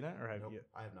 You haven't seen it, or have Nope, you?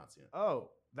 I have not seen it.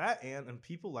 Oh, that and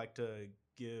people like to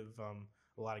give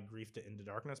a lot of grief to Into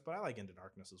Darkness, but I like Into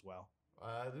Darkness as well.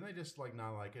 Then they just like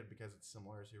not like it because it's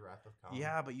similar to Wrath of Khan.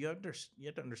 Yeah, but you have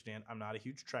to understand, I'm not a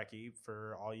huge Trekkie.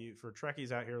 For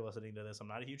Trekkies out here listening to this, I'm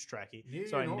not a huge Trekkie.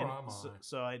 Neither nor am I.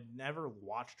 So I never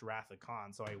watched Wrath of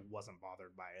Khan, so I wasn't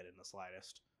bothered by it in the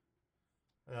slightest.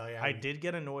 Yeah, I did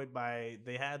get annoyed by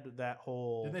they had that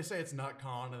whole. Did they say it's not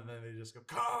Khan and then they just go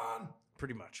Khan?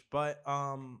 Pretty much, but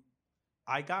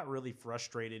I got really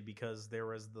frustrated because there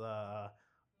was the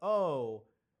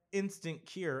instant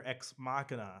cure ex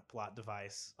machina plot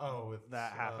device. Oh, with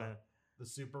that happened. The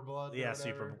super blood. Yeah,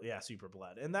 super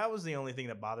blood, and that was the only thing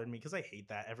that bothered me because I hate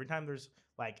that every time there's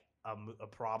like a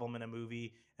problem in a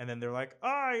movie, and then they're like,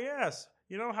 yes,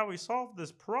 you know how we solved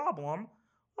this problem?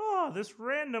 This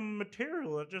random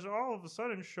material that just all of a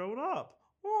sudden showed up.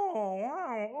 Oh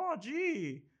wow,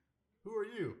 gee. Who are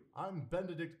you? I'm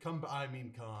Benedict Khan.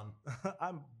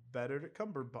 I'm Benedict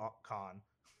Cumbercon.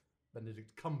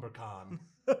 Benedict Cumbercon.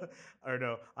 Or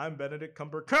no, I'm Benedict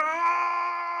Cumbercon.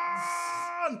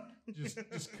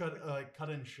 just cut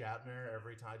in Shatner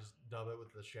every time. Just dub it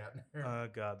with the Shatner. Oh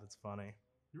god, that's funny.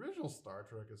 The original Star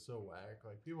Trek is so whack.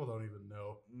 Like people don't even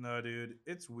know. No, dude,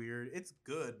 it's weird. It's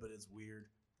good, but it's weird.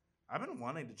 I've been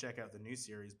wanting to check out the new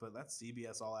series, but that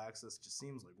CBS All Access just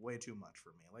seems like way too much for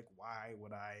me. Like, why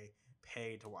would I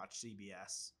pay to watch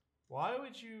CBS? Why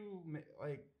would you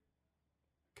like?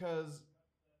 Cause.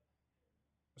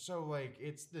 So like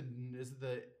is it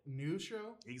the new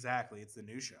show? Exactly, it's the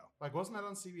new show. Like wasn't that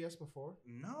on CBS before?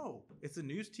 No, it's the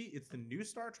it's the new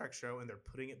Star Trek show, and they're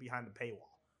putting it behind the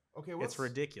paywall. Okay, it's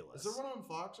ridiculous. Is there one on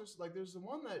Fox or like? There's the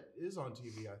one that is on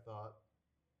TV. I thought.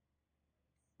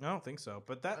 I don't think so,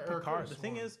 but that Picard. The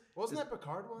thing is, wasn't that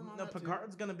Picard one? No,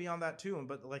 Picard's gonna be on that too.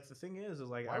 But like the thing is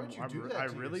like why would you do that? I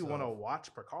really want to watch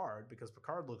Picard because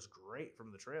Picard looks great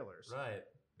from the trailers. Right.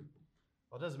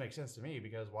 Well, it doesn't make sense to me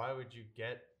because why would you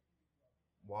get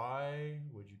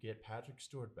Patrick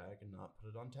Stewart back and not put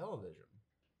it on television?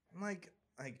 Like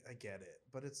I get it,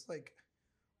 but it's like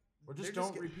or just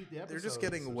don't repeat the episodes. They're just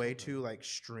getting way too like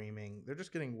streaming. They're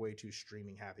just getting way too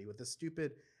streaming happy with the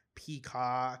stupid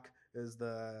Peacock. Is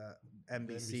the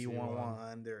NBC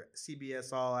one. Their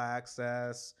CBS All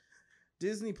Access.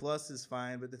 Disney Plus is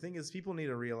fine, but the thing is, people need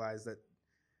to realize that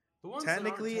the ones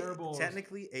technically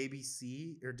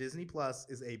ABC or Disney Plus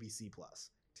is ABC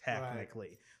Plus. Technically,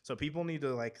 right. So people need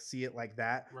to like see it like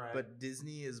that. Right. But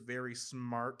Disney is very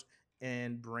smart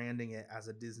in branding it as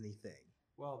a Disney thing.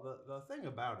 Well, the thing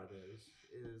about it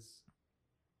is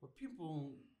what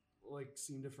people like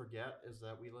seem to forget is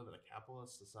that we live in a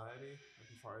capitalist society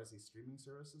as far as these streaming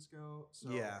services go.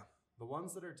 So yeah, the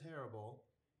ones that are terrible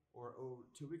or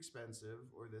too expensive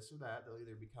or this or that, they'll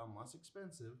either become less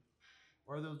expensive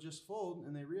or they'll just fold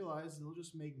and they realize they'll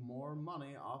just make more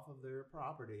money off of their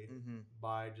property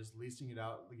by just leasing it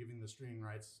out, giving the streaming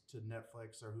rights to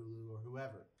Netflix or Hulu or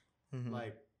whoever.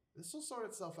 Like this will sort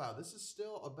itself out. This is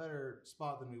still a better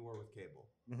spot than we were with cable.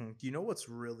 You know what's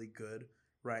really good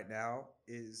right now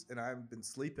is, and I've been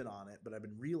sleeping on it, but I've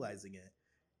been realizing it,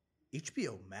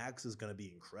 HBO Max is going to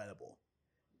be incredible.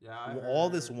 Yeah, all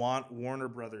this Warner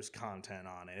Brothers content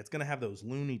on it. It's going to have those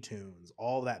Looney Tunes,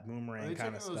 all that Boomerang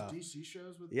kind of stuff. Those DC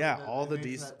shows with all the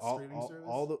DC,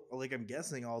 all the like. I'm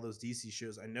guessing all those DC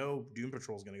shows. I know Doom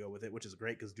Patrol is going to go with it, which is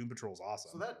great because Doom Patrol is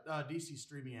awesome. So that DC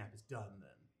streaming app is done then.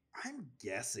 I'm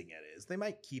guessing it is. They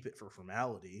might keep it for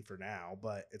formality for now,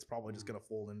 but it's probably just going to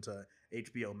fold into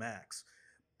HBO Max.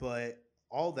 But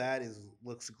all that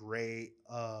looks great.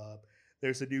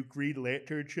 There's a new Green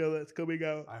Lantern show that's coming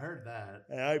out. I heard that.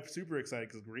 And I'm super excited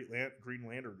because Green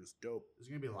Lantern is dope. Is it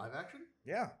going to be live action?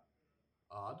 Yeah.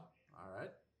 Odd. All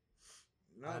right.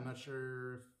 No. I'm not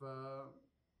sure if...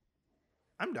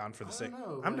 I'm down for the same.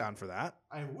 I'm down for that.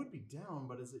 I would be down,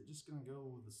 but is it just going to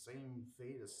go with the same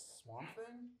fate as Swamp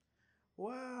Thing?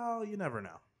 Well, you never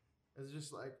know. Is it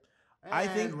just like... I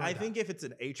And we're think done. if it's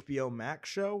an HBO Max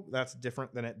show, that's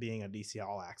different than it being a DC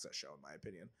All Access show, in my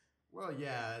opinion. Well,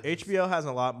 yeah. it's HBO has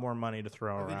a lot more money to Just,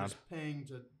 throw are they around. just paying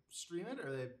to stream it, or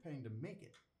are they paying to make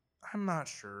it? I'm not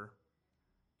sure,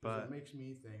 Because but it makes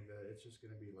me think that it's just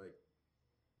going to be like,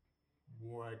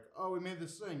 more like, oh, we made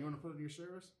this thing. You want to put it in your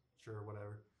service? Sure,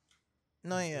 whatever.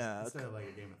 no, yeah, Instead of like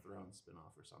a Game of Thrones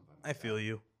spinoff or something. I feel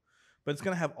you. But it's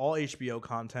gonna have all HBO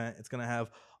content. It's gonna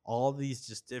have all these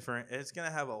just different. It's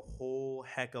gonna have a whole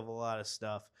heck of a lot of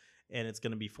stuff, and it's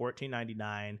gonna be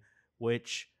 $14.99,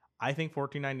 which I think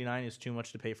 $14.99 is too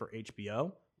much to pay for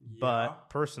HBO. Yeah. But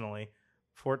personally,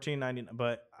 $14.99.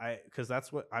 But because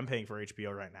that's what I'm paying for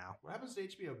HBO right now. What happens to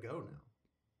HBO Go now?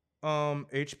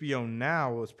 HBO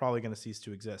Now is probably going to cease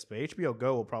to exist, but HBO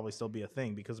Go will probably still be a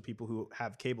thing because of people who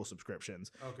have cable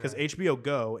subscriptions. Because Okay. HBO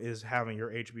Go is having your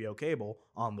HBO cable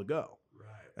on the go, Right.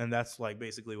 and that's like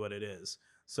basically what it is.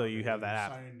 So you have that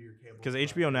app sign into your cable because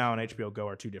provider. HBO Now and HBO Go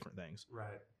are two different things.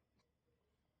 Right.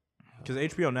 Because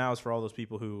HBO Now is for all those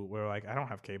people who were like, I don't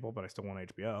have cable, but I still want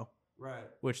HBO. Right.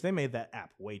 Which they made that app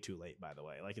way too late, by the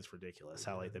way. Like it's ridiculous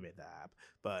how late they made that app.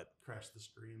 But Crash the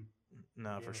stream.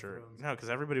 no, Game for of sure. Thrones. No, because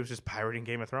everybody was just pirating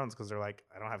Game of Thrones because they're like,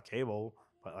 I don't have cable,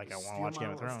 but like I want to watch Game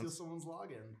of Steal Thrones. someone's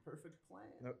login. Perfect plan.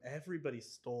 No, everybody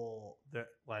stole that.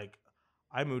 Like,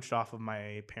 I mooched off of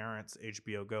my parents'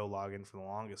 HBO Go login for the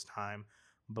longest time,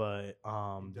 but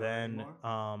don't then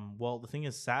anymore? well, the thing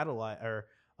is, satellite or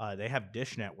they have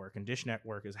Dish Network, and Dish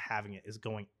Network is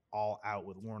going all out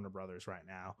with Warner Brothers right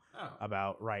now Oh.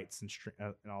 about rights and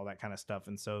and all that kind of stuff,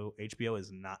 and so HBO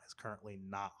is currently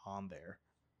not on there.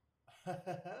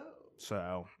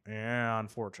 So yeah,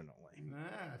 unfortunately.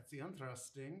 That's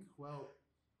interesting. Well,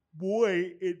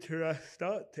 Muy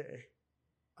interesante.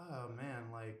 oh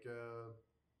man, like,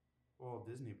 well,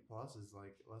 Disney Plus is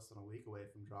like less than a week away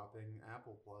from dropping.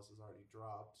 Apple Plus has already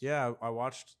dropped. Yeah, I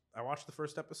watched the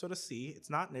first episode of C. It's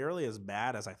not nearly as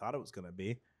bad as I thought it was going to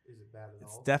be. Is it bad at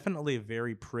It's all? definitely a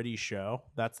very pretty show.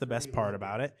 That's the best Pretty part looking.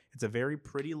 about it. It's a very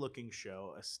pretty looking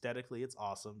show. Aesthetically, it's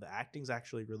awesome. The acting's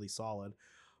actually really solid,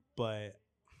 but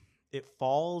it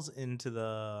falls into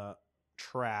the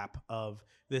trap of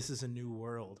this is a new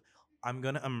world. I'm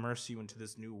going to immerse you into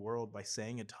this new world by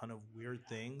saying a ton of weird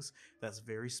things that's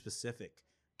very specific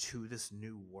to this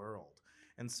new world.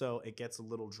 And so it gets a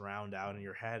little drowned out in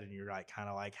your head, and you're like kind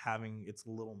of like it's a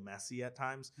little messy at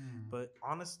times. But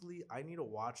honestly, I need to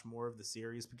watch more of the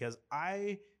series because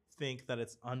I think that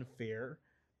it's unfair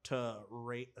to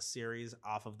rate a series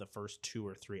off of the first 2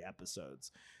 or 3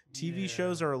 episodes. TV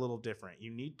shows are a little different. You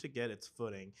need to get its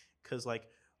footing because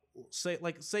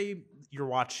say you're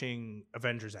watching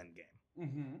Avengers Endgame.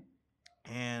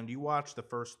 Mm-hmm. And you watch the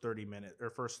first 30 minutes or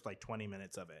first like 20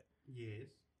 minutes of it, Yes.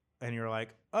 and you're like,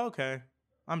 okay,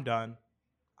 I'm done.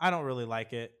 I don't really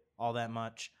like it all that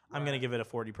much. I'm going to Right. give it a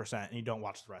 40%, and you don't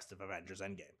watch the rest of Avengers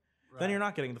Endgame. Then you're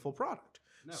not getting the full product.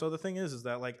 No. So the thing is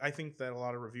that like I think that a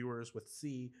lot of reviewers with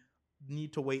C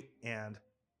need to wait and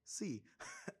see.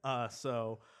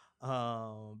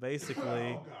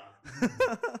 Basically Oh,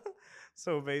 God.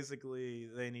 so basically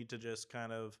they need to just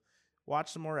kind of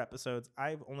watch some more episodes.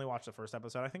 I've only watched the first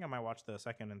episode. I think I might watch the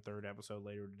second and third episode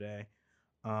later today.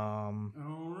 Oh,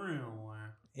 really?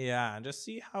 Yeah, and just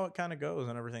see how it kind of goes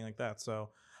and everything like that. So,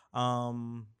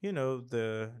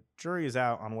 the jury is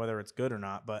out on whether it's good or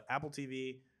not, but Apple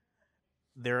TV,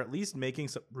 they're at least making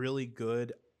some really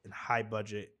good and high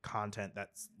budget content that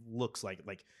looks like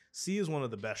C is one of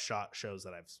the best shot shows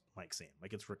that I've seen.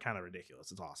 Like it's kind of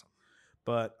ridiculous. It's awesome.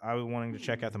 But I was wanting to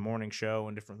check out the morning show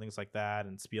and different things like that,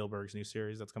 and Spielberg's new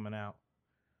series that's coming out.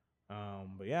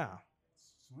 But yeah,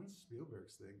 When's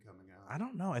Spielberg's thing coming out? I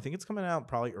don't know. I think it's coming out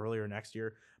probably earlier next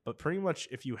year. But pretty much,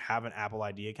 if you have an Apple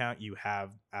ID account, you have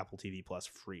Apple TV Plus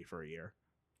free for a year.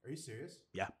 Are you serious?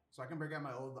 Yeah. So I can break out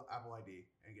my old Apple ID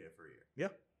and get it for a year. Yeah,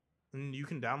 and you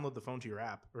can download the phone to your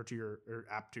app or to your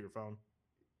app to your phone,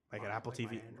 like an Apple My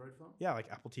TV. Android phone? Yeah, like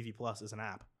Apple TV Plus is an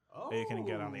app Oh, that you can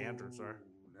get on the Android store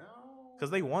No.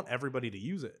 because they want everybody to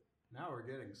use it. Now we're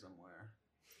getting somewhere.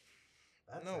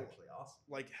 That's No. actually awesome.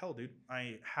 Like hell, dude,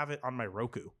 I have it on my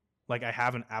Roku. Like I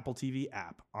have an Apple TV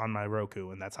app on my Roku,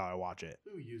 and that's how I watch it.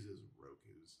 Who uses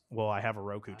Rokus? Well, I have a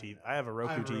Roku TV. I have a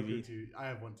Roku TV. I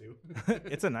have one too.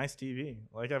 It's a nice TV.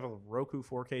 Like I have a Roku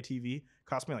 4K TV.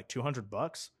 Cost me like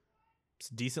 $200. It's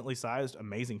decently sized,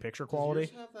 amazing picture quality.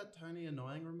 Does yours have that tiny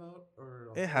annoying remote, or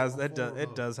It has a that. full It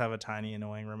remote? does have a tiny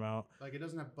annoying remote. Like it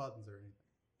doesn't have buttons or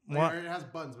anything. What? Or it has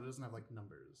buttons, but it doesn't have like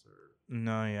numbers or.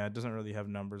 No, yeah, it doesn't really have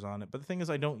numbers on it. But the thing is,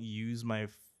 I don't use my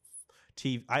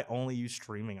TV. I only use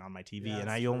streaming on my TV, Yeah, and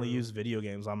that's I only true. use video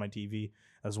games on my TV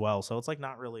as well. So it's like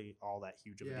not really all that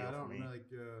huge of a Yeah, deal I for don't me. like.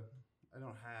 I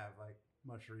don't have like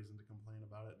much reason to complain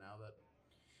about it now that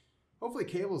hopefully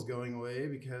cable's going away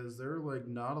because there are like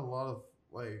not a lot of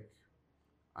like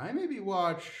I maybe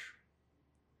watch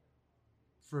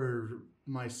for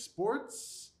my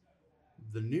sports,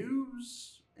 the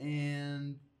news,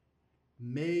 and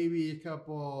maybe a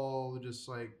couple just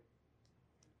like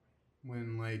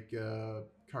when like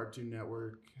Cartoon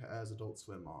Network has Adult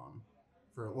Swim on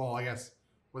for I guess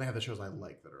when they have the shows I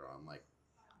like that are on like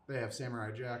they have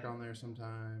Samurai Jack on there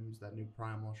sometimes, that new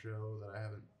Primal show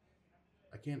that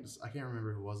I can't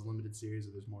remember if it was a limited series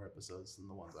or there's more episodes than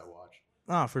the ones I watched.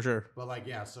 Oh, for sure. But like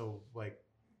yeah, so like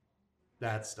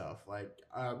that stuff like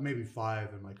maybe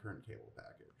 5 in my current cable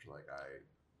package. Like I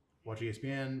watch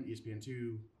ESPN,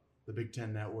 ESPN2, the Big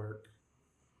Ten Network,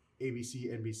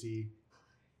 ABC, NBC,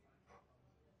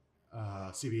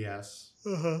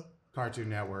 CBS, Cartoon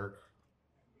Network.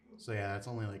 So yeah, it's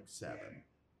only like 7.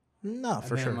 No, And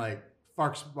for then sure. like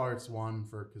Fox Sports 1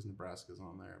 because Nebraska's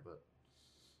on there, but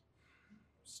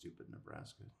stupid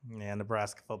Nebraska. Yeah,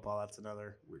 Nebraska football, that's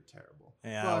another. We're terrible.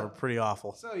 Yeah, But- we're pretty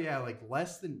awful. So yeah, like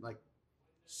less than like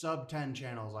sub 10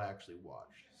 channels I actually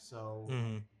watch. So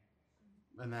and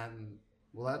then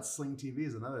that Sling TV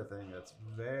is another thing that's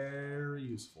very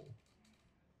useful.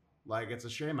 Like it's a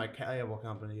shame my cable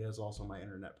company is also my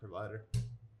internet provider.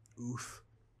 Oof.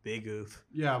 Big oof.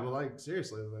 Yeah, but like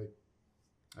seriously, like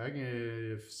I can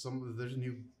if there's a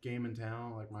new game in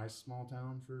town, like my small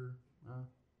town for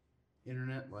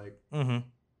internet, like then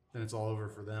it's all over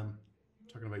for them. I'm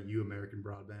talking about you, American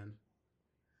broadband.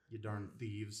 You darn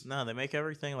thieves. No, they make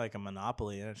everything like a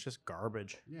monopoly, and it's just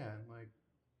garbage. Yeah, like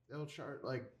they'll charge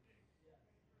like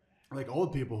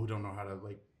old people who don't know how to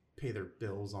like pay their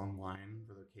bills online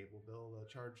for their cable bill. They'll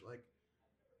charge like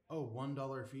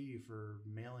 $1 fee for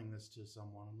mailing this to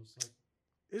someone. I'm just like,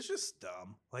 It's just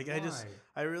dumb. Like why?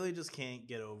 I really just can't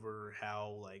get over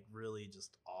how like really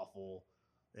just awful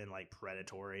and like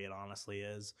predatory it honestly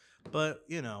is. But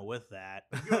you know, with that,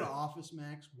 You go to Office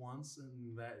Max once, and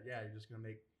you're just gonna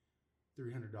make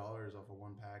 $300 off of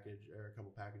one package or a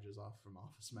couple packages off from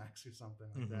Office Max or something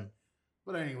like that.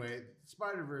 But anyway,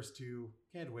 Spider-Verse 2,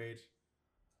 can't wait.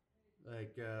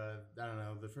 Like I don't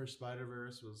know, the first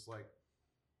Spider-Verse was like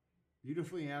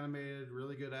beautifully animated,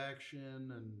 really good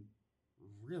action, and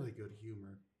really good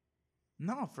humor.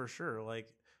 no, for sure.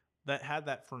 Like that had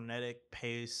that frenetic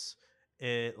pace.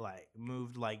 It like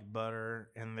moved like butter,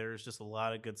 and there's just a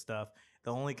lot of good stuff.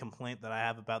 The only complaint that I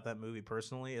have about that movie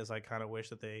personally is I kind of wish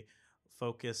that they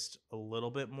focused a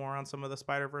little bit more on some of the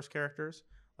Spider-Verse characters.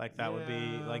 Like that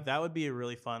would be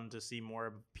really fun to see more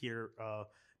of Peter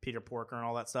Porker and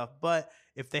all that stuff. But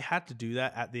if they had to do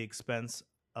that at the expense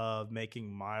of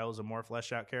making Miles a more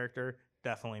fleshed out character,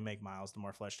 definitely make Miles the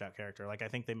more fleshed out character. Like I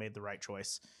think they made the right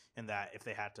choice in that if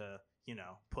they had to,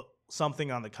 put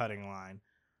something on the cutting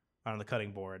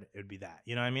board, it would be that.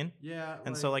 You know what I mean? Yeah.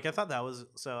 And so I thought that was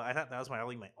my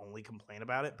only complaint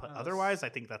about it. But otherwise, I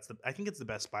think it's the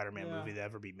best Spider-Man movie to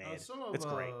ever be made. It's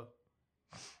great.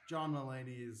 John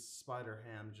Mulaney's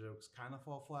Spider-Ham jokes kind of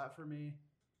fall flat for me.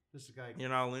 Just a guy. You're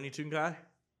not a Looney Tune guy?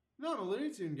 No, I'm a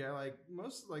Looney Tune guy. Like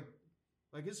most like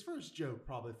his first joke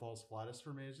probably falls flattest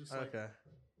for me. It's just like,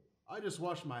 I just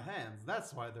washed my hands.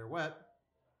 That's why they're wet.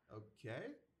 Okay.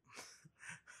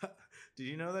 Did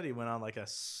you know that he went on like a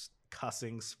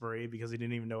cussing spree because he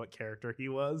didn't even know what character he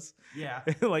was? Yeah.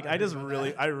 Like I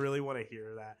really want to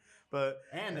hear that. But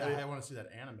I want to see that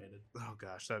animated. Oh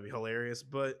gosh, that'd be hilarious.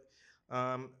 But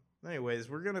anyways,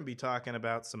 we're going to be talking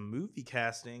about some movie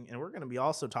casting, and we're going to be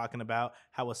also talking about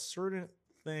how a certain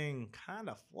thing kind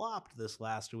of flopped this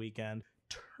last weekend.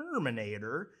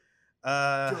 Terminator.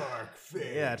 Dark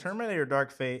Fate. Yeah, Terminator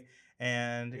Dark Fate.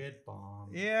 And it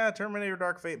bombed. Yeah, Terminator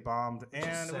Dark Fate bombed.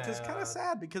 Which is kind of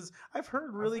sad because I've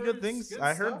heard really good things.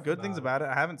 I heard good things about it.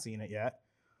 I haven't seen it yet.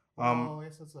 I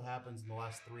guess that's what happens in the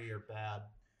last 3 are bad.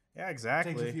 Yeah,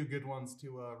 exactly. It takes a few good ones to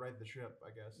right the ship, I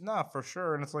guess. No, for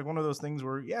sure. And it's like one of those things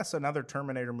where, yes, another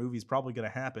Terminator movie is probably going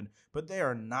to happen, but they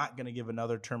are not going to give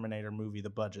another Terminator movie the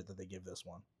budget that they give this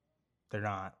one. They're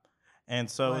not. And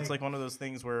so it's like one of those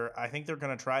things where I think they're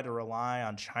going to try to rely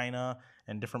on China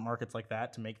and different markets like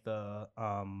that to make the.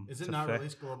 Is it not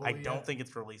released globally? I don't think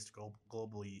it's released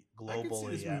globally. I can see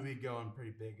this movie going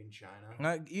pretty big in China.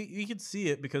 Now, you could see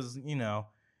it because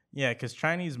because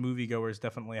Chinese moviegoers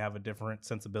definitely have a different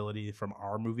sensibility from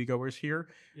our moviegoers here.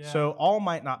 Yeah. So all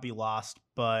might not be lost,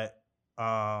 but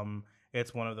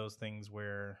it's one of those things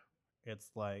where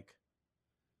it's like,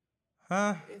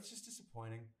 It's just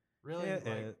disappointing. Really,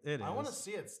 it is. I want to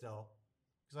see it still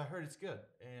because I heard it's good,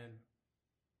 and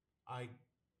I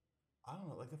don't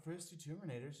know. Like the first 2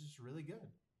 Terminators is really good.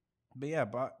 But yeah,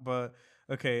 but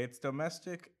okay, its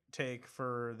domestic take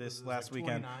for This this is last like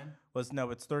weekend 29. was no,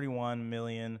 it's $31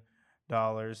 million,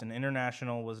 and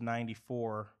international was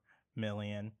 94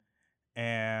 million.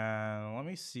 And let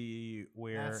me see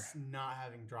where. That's not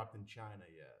having dropped in China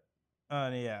yet.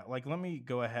 Yeah, like let me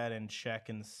go ahead and check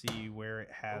and see where it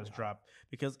has Okay. dropped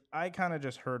because I kind of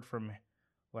just heard from,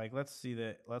 like, let's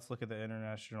look at the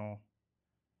international.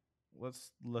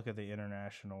 Let's look at the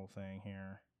international thing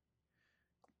here.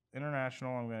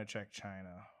 International, I'm gonna check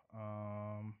China.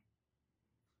 Um,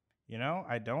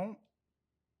 I don't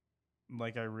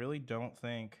I really don't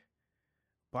think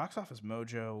Box Office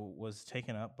Mojo was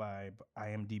taken up by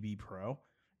IMDb Pro,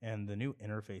 and the new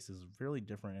interface is really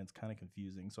different. And it's kind of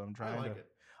confusing, so I'm trying to. it.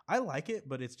 I like it,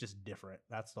 but it's just different.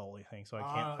 That's the only thing. So I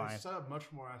can't find. It's set up much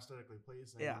more aesthetically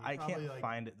pleasing. Yeah, You I probably, can't like,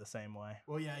 find it the same way.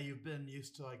 Well, yeah, you've been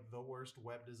used to like the worst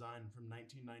web design from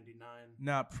 1999.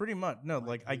 Nah, pretty much. No,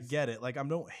 Like, I these- get it. Like I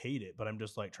don't hate it, but I'm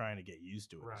just like trying to get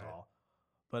used to it. Is Right. all.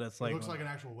 But it's It like looks like an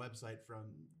actual website from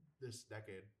this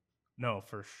decade. no,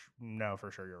 for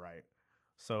sure, you're right.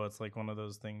 So it's like one of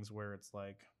those things where it's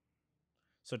like,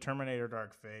 so Terminator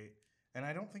Dark Fate, and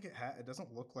I don't think it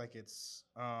doesn't look like it's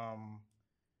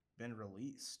been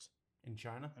released In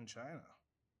China? in China.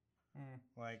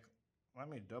 Like, let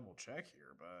me double check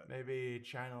here, but Maybe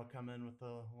China will come in with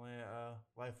a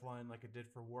lifeline like it did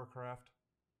for Warcraft.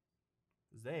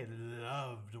 'Cause they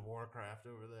loved Warcraft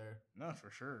over there. no, for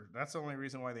sure. That's the only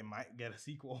reason why they might get a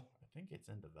sequel. I think it's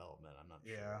in development. I'm not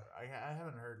Yeah. sure. I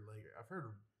haven't heard like I've heard.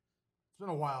 It's been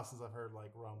a while since I've heard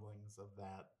like rumblings of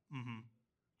that. Mm-hmm.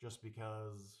 Just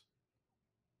because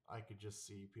I could just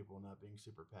see people not being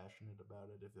super passionate about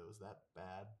it if it was that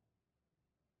bad.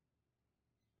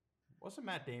 Wasn't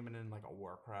Matt Damon in like a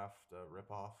Warcraft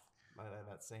ripoff like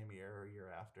that same year or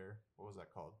year after? What was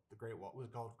that called? The Great Wall? Was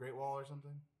it called Great Wall or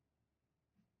something?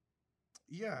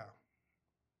 Yeah.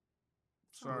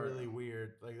 It's really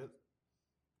weird. Like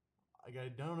I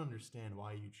don't understand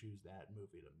why you choose that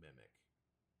movie to mimic.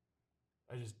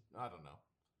 I don't know.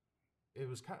 It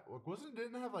was kind of,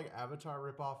 didn't it have like Avatar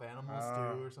ripoff animals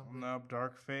too or something? Nope.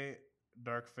 Dark Fate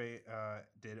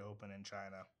did open in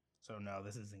China. So no,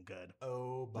 this isn't good.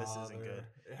 Oh, bother. This isn't good.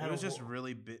 had It was a just wa-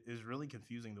 really it was really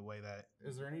confusing the way that.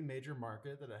 Is there any major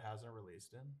market that it hasn't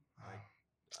released in? I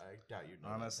doubt you know.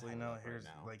 that Honestly, to have no. that right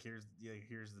now.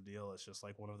 Here's the deal. It's just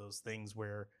like one of those things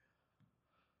where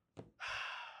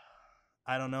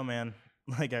I don't know, man.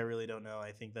 Like I really don't know.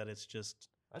 I think that it's just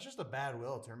That's just a bad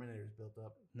will Terminator's built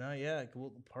up no. Yeah.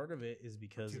 Well, part of it is for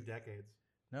because 2 decades.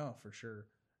 no, for sure.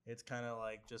 It's kind of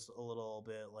like just a little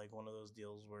bit like one of those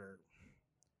deals where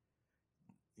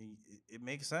it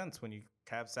makes sense when you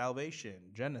have Salvation,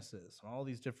 Genesis, and all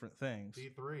these different things.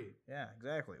 D3. Yeah,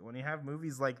 exactly. When you have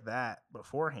movies like that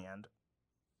beforehand,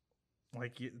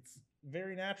 like it's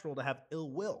very natural to have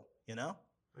ill will, you know?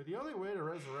 But the only way to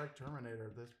resurrect Terminator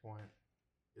at this point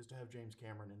is to have James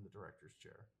Cameron in the director's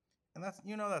chair. And that's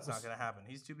not going to happen.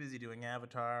 He's too busy doing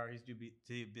Avatar. He's too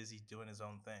busy doing his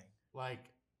own thing. Like,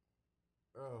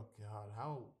 oh god,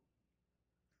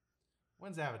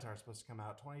 when's Avatar supposed to come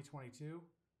out? 2022?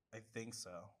 I think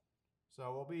so.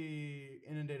 So we'll be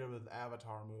inundated with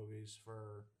Avatar movies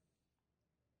for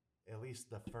at least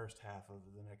the first half of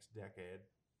the next decade.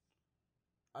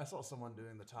 I saw someone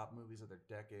doing the top movies of their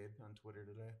decade on Twitter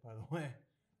today, by the way,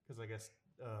 because I guess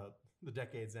the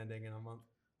decade's ending in a month.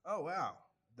 Oh wow,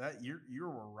 that you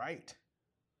were right.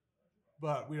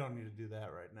 But we don't need to do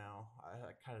that right now.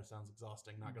 That kind of sounds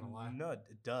exhausting, not gonna lie. No,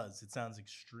 it does. It sounds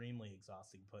extremely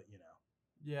exhausting, but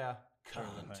Yeah, Sort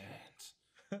of thing.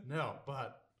 content. No,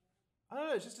 but I don't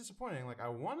know. It's just disappointing. Like I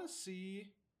want to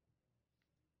see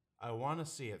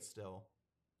it still,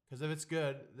 because if it's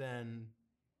good, then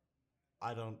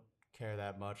I don't care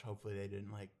that much. Hopefully, they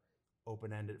didn't like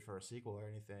open end it for a sequel or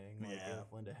anything. Like Yeah.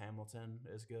 if Linda Hamilton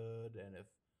is good, and if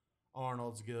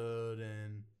Arnold's good,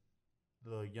 and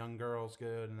the young girl's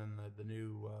good, and then the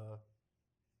new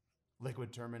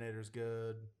Liquid Terminator's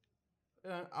good,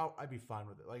 I'd be fine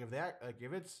with it. Like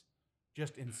if it's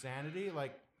just insanity,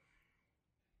 like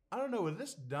I don't know, was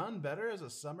this done better as a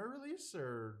summer release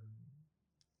or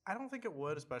I don't think it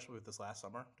would, especially with this last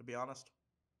summer, to be honest.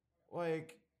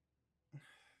 like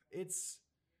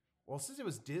since it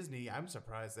was Disney, I'm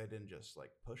surprised they didn't just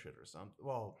like push it or something.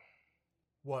 Well,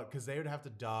 what? Because they would have to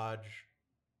dodge.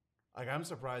 Like I'm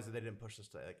surprised that they didn't push this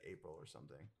to like April or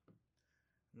something.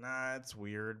 Nah, it's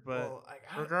weird, but Well,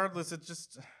 regardless, it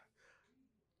just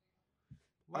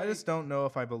I just don't know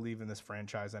if I believe in this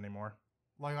franchise anymore.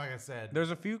 like I said.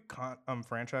 There's a few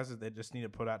franchises they just need to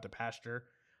put out to pasture.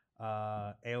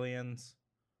 Aliens,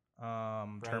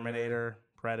 Terminator,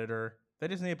 Predator. They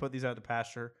just need to put these out to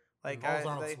pasture. Like Involves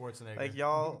Arnold Schwarzenegger. like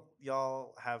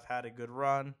y'all have had a good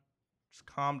run. Just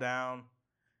calm down.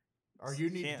 Or you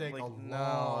need to Can't, take like, a long,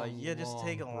 no, yeah, just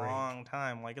take a long break. long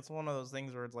time. Like it's one of those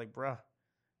things where it's like, bruh,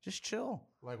 just chill.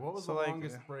 Like, what was So, the like,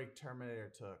 longest break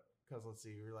Terminator took? Because let's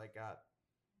see, we like got.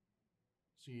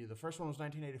 See, the first one was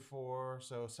 1984,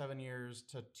 so 7 years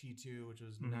to T2, which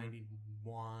was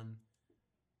 91.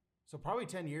 So probably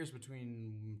 10 years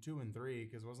between 2 and 3,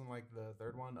 because wasn't like the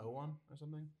third one 01 or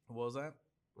something? What was that?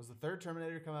 Was the third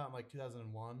Terminator come out in like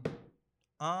 2001?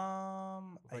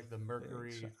 Like the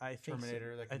Mercury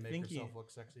Terminator that can make herself look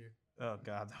sexier. Oh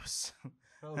God, that was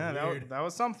Weird. that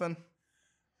was something.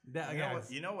 Yeah,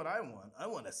 You know what I want? I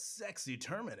want a sexy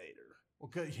Terminator.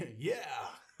 well, yeah.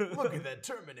 Look at that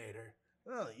Terminator.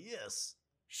 Oh yes.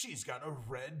 She's got a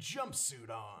red jumpsuit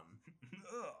on.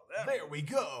 Oh, There we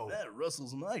go. That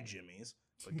rustles my jimmies.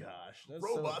 But gosh, that's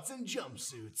Robots in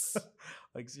jumpsuits.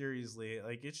 like seriously,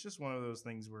 like it's just one of those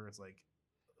things where it's like,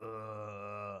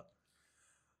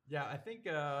 Yeah, I think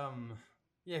yeah,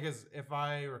 because if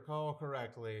I recall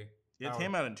correctly, it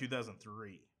came out in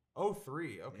 2003.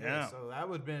 03. Okay, Yeah. so that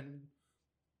would have been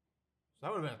a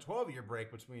 12-year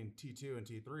break between T2 and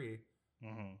T3.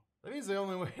 Mm-hmm. That means they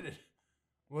only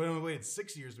waited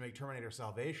 6 years to make Terminator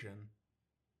Salvation,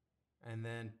 and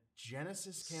then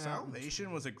Genesis came out.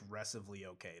 Salvation was aggressively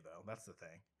okay though. That's the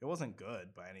thing. It wasn't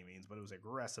good by any means, but it was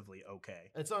aggressively okay.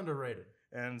 It's underrated,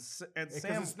 And because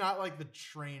Sam, it's not like the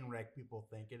train wreck people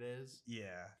think it is.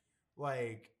 yeah,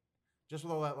 Like, just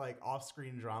with all that like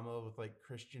off-screen drama with like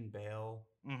Christian Bale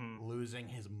losing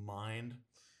his mind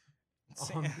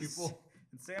on people.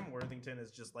 And Sam Worthington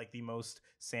is just like the most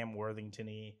Sam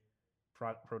Worthington-y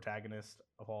protagonist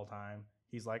of all time.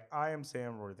 He's like, I am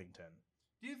Sam Worthington.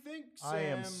 Do you think I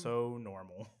am so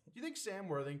normal. Do you think Sam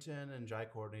Worthington and Jai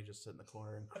Courtney just sit in the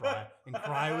corner and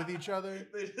cry with each other?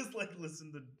 They just like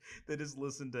listen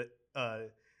to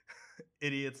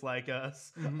idiots like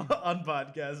us on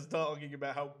podcasts talking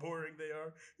about how boring they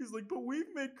are. He's like, but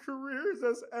we've made careers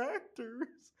as actors.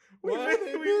 Why are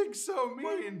they being so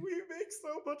mean? We make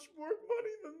so much more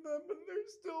money than them, and they're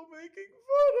still making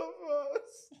fun of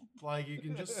us. Like, you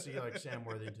can just see like Sam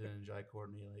Worthington and Jai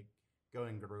Courtney like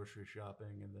going grocery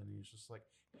shopping, and then he's just like,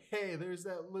 hey, there's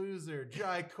that loser,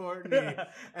 Jai Courtney.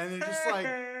 And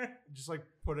they're just like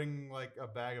putting like a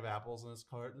bag of apples in his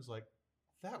cart, and it's like,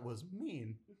 that was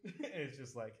mean. It's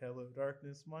just like, hello,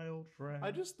 darkness, my old friend.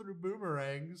 I just threw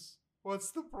boomerangs.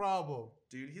 What's the problem?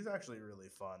 Dude, he's actually really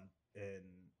fun in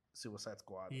Suicide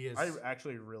Squad. He is. I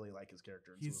actually really like his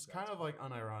character in He's Suicide kind Squad. of like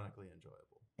unironically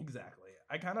enjoyable. Exactly.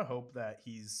 I kind of hope that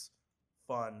he's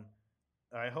fun.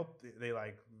 I hope they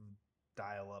like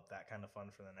dial up that kind of fun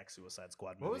for the next Suicide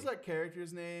Squad movie. What was that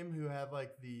character's name who had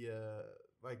like the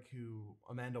who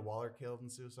Amanda Waller killed in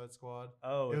Suicide Squad?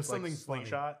 Oh, it was something like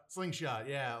Slingshot. Slingshot,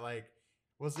 yeah. Like,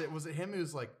 was it him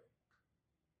who's like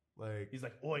He's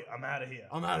like, "Oi, I'm out of here.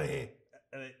 I'm out of here."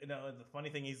 And the funny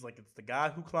thing is, like, it's the guy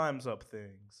who climbs up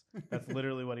things. That's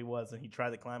literally what he was, and he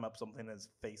tried to climb up something, and his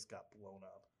face got blown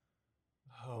up.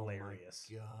 Oh, Hilarious.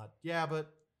 my God. Yeah,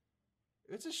 but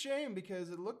it's a shame because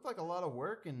it looked like a lot of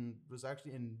work and was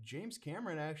actually, and James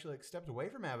Cameron actually like stepped away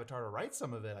from Avatar to write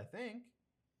some of it, I think.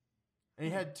 And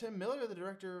he had Tim Miller, the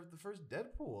director of the first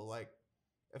Deadpool. Like,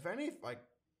 if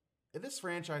this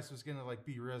franchise was gonna like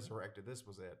be resurrected, this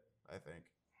was it, I think.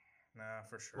 Nah,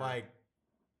 for sure. Like,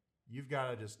 you've got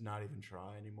to just not even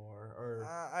try anymore. Or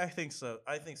I think so.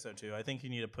 I think so too. I think you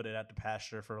need to put it out to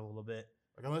pasture for a little bit.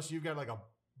 like, unless you've got like a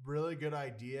really good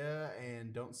idea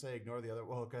and don't say ignore the other.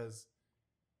 Well, because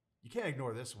you can't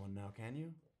ignore this one now, can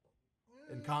you?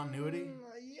 In continuity?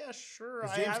 Yeah, sure.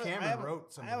 'Cause James Cameron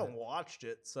wrote some of I haven't it. watched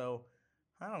it, so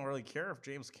I don't really care if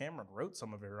James Cameron wrote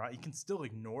some of it or not. You can still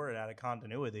ignore it out of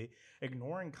continuity.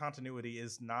 Ignoring continuity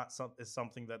is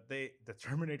something that the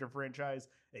Terminator franchise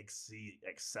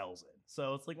excels in.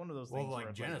 So it's like one of those Well, things. like where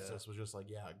it's Genesis was just like,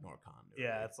 yeah, ignore continuity.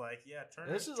 yeah, it's like, yeah,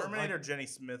 This is Terminator like- Jenny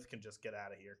Smith can just get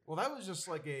out of here. Well, that was just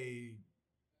like it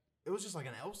was just like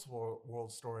an Elseworld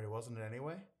story, wasn't it?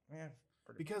 Anyway, Yeah,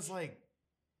 because like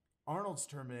Arnold's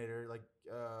Terminator, like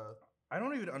I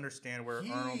don't even understand where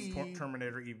Arnold's He-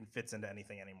 Terminator even fits into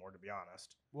anything anymore, to be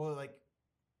honest. well,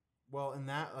 in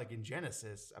that, like in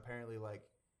Genesis, apparently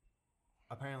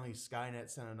Skynet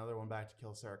sent another one back to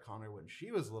kill Sarah Connor when she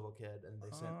was a little kid, and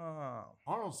they sent Oh.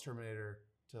 Arnold's Terminator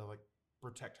to like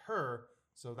protect her.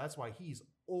 So that's why he's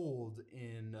old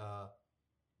in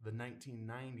the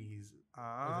 1990s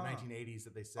or the 1980s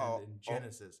that they send in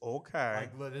Genesis. Okay.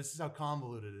 Like, look, this is how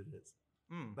convoluted it is.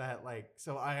 That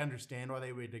so I understand why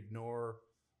they would ignore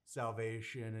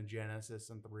Salvation and Genesis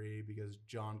and 3 because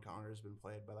John Connor's been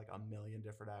played by like a million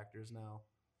different actors now.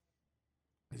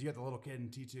 Because you got the little kid in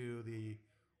T2, the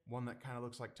one that kind of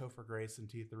looks like Topher Grace in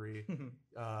T3.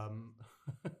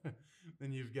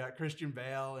 Then you've got Christian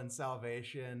Bale in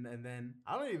Salvation, and then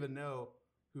I don't even know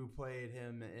who played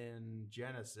him in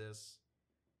Genesis.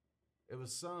 It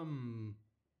was some,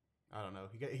 I don't know.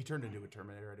 He turned into a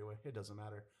Terminator anyway. It doesn't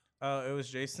matter. It was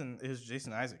Jason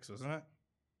Isaacs, wasn't it?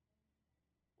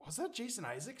 Was that Jason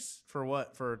Isaacs? For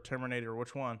what? For Terminator?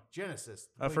 Which one? Genesis.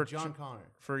 For John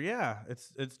Connor.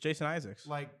 It's Jason Isaacs.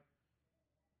 Like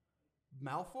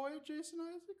Malfoy, Jason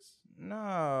Isaacs?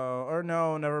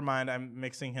 No, never mind. I'm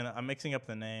mixing up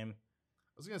the name.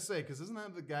 I was gonna say, because isn't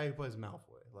that the guy who plays Malfoy?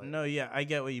 Like, No, yeah, I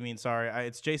get what you mean. Sorry,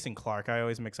 it's Jason Clarke. I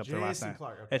always mix up their last name. Jason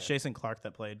Clarke. Okay. It's Jason Clarke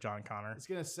that played John Connor. I was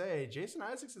gonna say Jason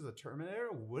Isaacs as a Terminator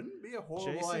wouldn't be a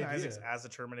horrible Jason idea. Isaacs as a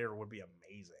Terminator would be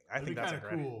amazing. I It'd think be that's kinda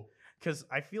great. cool. Because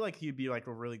I feel like he'd be like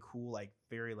a really cool, like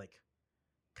very like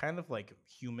kind of like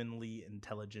humanly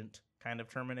intelligent kind of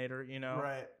Terminator, you know?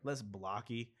 Right. Less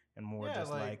blocky and more Yeah,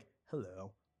 just like- like,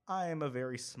 hello, I am a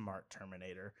very smart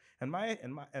Terminator. And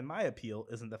my appeal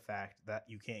isn't the fact that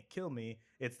you can't kill me.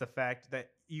 It's the fact that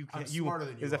I'm smarter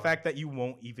than you is the are. fact that you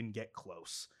won't even get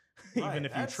close. Right, even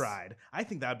if you that's- tried. I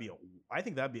think that'd be a Like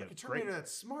a great Terminator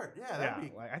that's smart. Yeah, yeah, that'd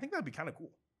be like, I think that'd be kind of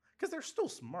cool. Because they're still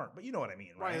smart, but you know what I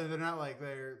mean, right? right. They're not like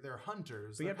they're But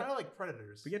hunters. you They're have to- kind of like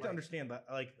predators. But you have to Like, understand that,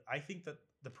 like, I think that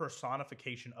the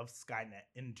personification of Skynet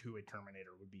into a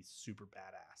Terminator would be super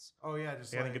badass. Oh yeah,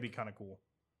 just I like, think it'd be kind of cool.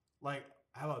 like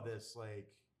how about this? Like,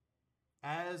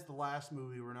 as the last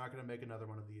movie, we're not gonna make another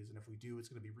one of these, and if we do, it's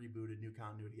gonna be rebooted, new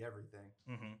continuity, everything.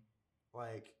 Mm-hmm.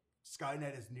 Like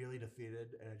Skynet is nearly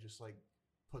defeated, and it just like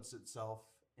puts itself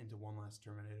into one last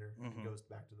Terminator Mhm. and goes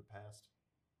back to the past.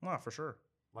 Well, for sure.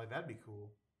 Like that'd be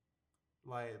cool.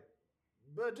 Like,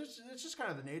 but it's just kind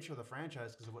of the nature of the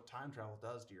franchise because of what time travel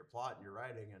does to your plot and your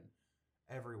writing, and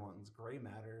everyone's gray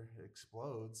matter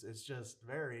explodes. It's just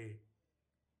very.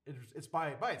 It's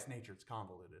by its nature, it's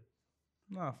convoluted.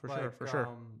 No, for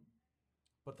sure.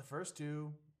 But the first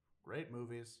two, great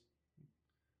movies.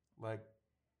 Like,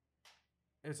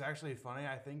 it's actually funny.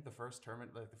 I think the first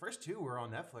two were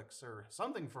on Netflix or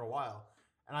something for a while,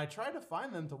 and I tried to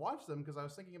find them to watch them because I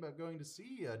was thinking about going to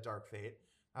see Dark Fate.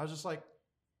 I was just like,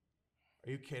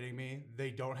 "Are you kidding me?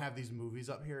 They don't have these movies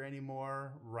up here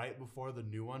anymore right before the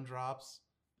new one drops."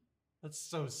 That's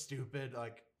so stupid.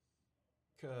 Like,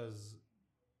 because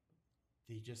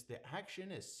the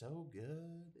action is so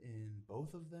good in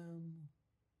both of them.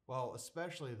 Well,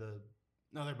 especially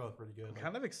they're both pretty good. I'm Like,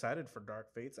 kind of excited for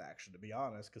Dark Fate's action, to be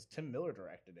honest, because Tim Miller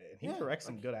directed it, and he Yeah, directs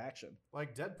some like- good action.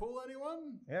 like Deadpool,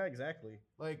 anyone? Yeah, exactly.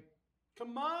 Like,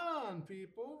 come on,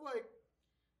 people. Like,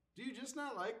 do you just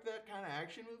not like that kind of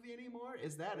action movie anymore?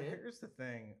 Is that it? Here's the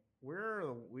thing: we're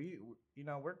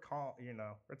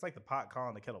it's like the pot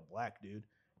calling the kettle black, dude.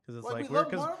 Because it's Like, like we we're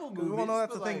love Marvel well, no, movies,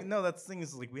 that's the but, thing. like- No, that's the thing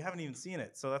is like we haven't even seen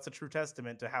it, so that's a true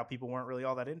testament to how people weren't really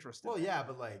all that interested. Well, in it. yeah,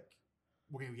 but like,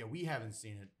 okay, yeah, we haven't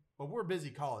seen it, but we're busy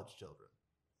college children.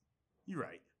 You're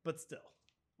right, but still,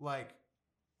 Like,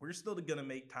 we're still gonna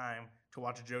make time to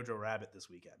watch Jojo Rabbit this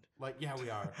weekend. yeah, we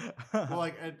are. Well,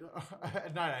 like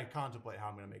at night, I contemplate how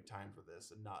I'm going to make time for this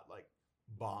and not like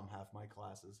bomb half my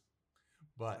classes. I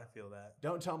But feel that.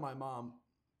 don't tell my mom.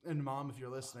 And mom, if you're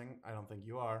listening, I don't think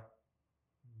you are.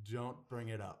 Don't bring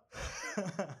it up.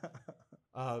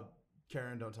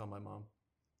 Karen, don't tell my mom.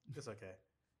 It's okay.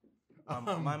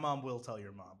 My mom will tell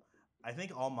your mom. I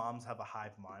think all moms have a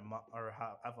hive mind, or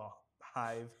have a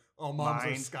hive. Oh, moms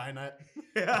Mind. are Skynet.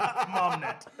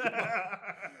 Momnet.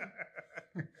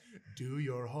 Do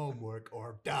your homework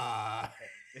or die.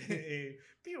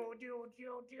 Pew, pew,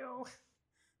 pew, pew.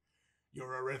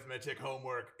 Your arithmetic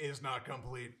homework is not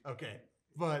complete. Okay,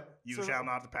 but You so- shall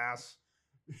not pass.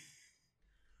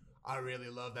 I really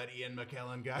love that Ian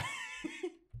McKellen guy.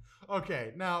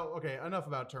 Okay, enough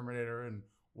about Terminator and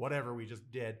whatever we just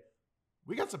did.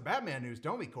 We got some Batman news,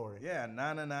 don't we, Corey? Yeah,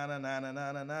 na na na na na na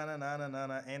na na na na na na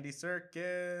na Andy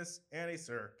Serkis,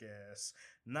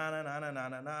 na na na na na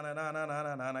na na na na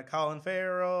na na na Colin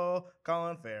Farrell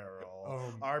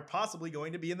are possibly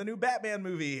going to be in the new Batman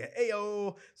movie.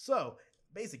 Ayo. So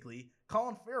basically,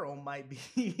 Colin Farrell might be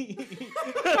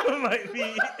might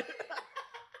be.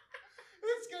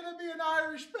 It's gonna be an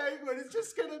Irish penguin. It's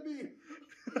just gonna be.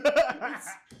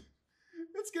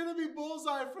 It's gonna be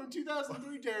Bullseye from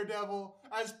 2003 Daredevil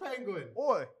as Penguin.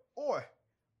 Oi,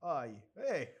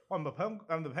 hey, I'm the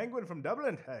penguin from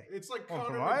Dublin. Hey, It's like I'm Conor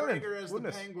from Ireland. McGregor as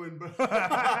Goodness. the Penguin, but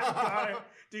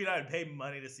Dude, I'd pay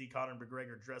money to see Conor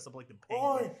McGregor dress up like the penguin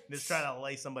Oi. and just try to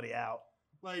lay somebody out.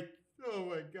 like, oh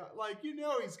my god, like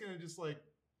he's gonna just like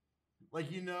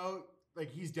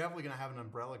he's definitely gonna have an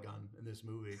umbrella gun in this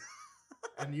movie.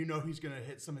 and you know he's gonna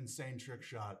hit some insane trick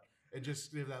shot and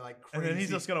just give that like crazy. And then he's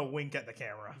just gonna wink at the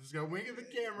camera, He's gonna wink at the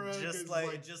camera, just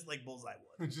like Bullseye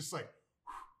would. just like,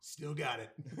 still got it.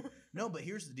 No, but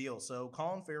here's the deal. So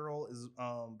Colin Farrell is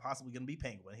possibly going to be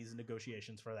Penguin. He's in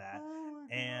negotiations for that. Oh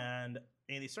my God. And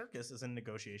Andy Serkis is in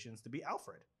negotiations to be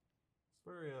Alfred. It's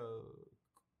very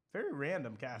Very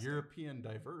random casting. European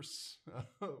diverse.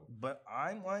 But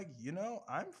I'm like,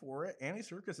 I'm for it. Andy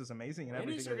Serkis is amazing and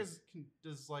Andy everything. Serkis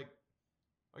does like,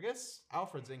 I guess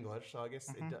Alfred's English, so I guess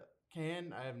it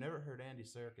can. I have never heard Andy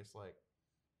Serkis like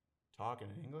talk in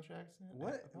an English accent.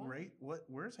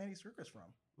 Where's Andy Serkis from?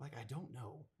 Like, I don't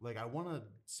know. Like, I want to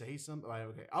say something.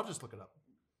 Okay, I'll just look it up.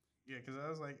 Yeah, because I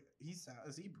was like, is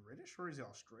he British or is he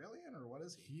Australian or what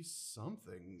is he? He's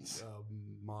something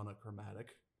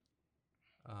monochromatic.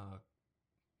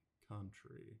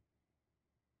 Country.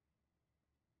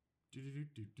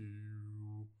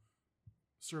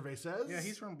 Survey says. Yeah,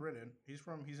 he's from Britain.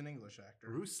 He's an English actor.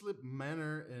 Ruislip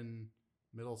Manor in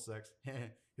Middlesex.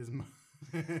 His.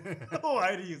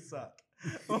 Why do you suck?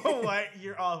 Oh, why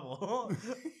you're awful.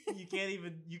 You can't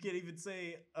even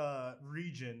say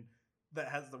region that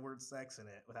has the word sex in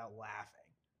it without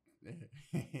laughing.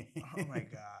 Oh my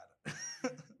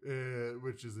god.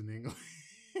 Which is in England.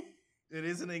 It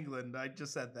is in England. I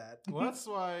just said that. Well, that's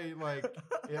why, like,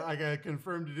 yeah, I got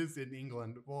confirmed it is in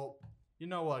England. Well, you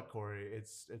know what, Corey?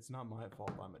 It's not my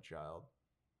fault. I'm a child.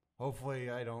 Hopefully,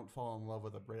 I don't fall in love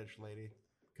with a British lady,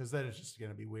 because that is just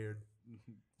gonna be weird.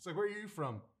 It's like, where are you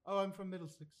from? Oh, I'm from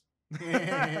Middlesex.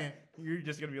 You're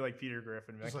just gonna be like Peter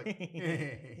Griffin, Just like,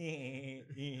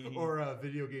 or a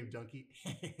video game donkey.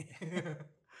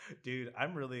 Dude,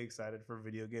 I'm really excited for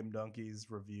Video Game Donkey's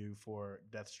review for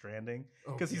Death Stranding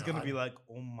Oh, because he's gonna God. be like,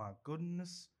 "Oh my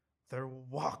goodness, they're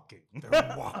walking."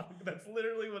 They're walking. That's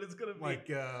literally what it's gonna be. Like,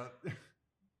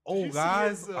 oh you see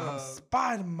guys, his, I'm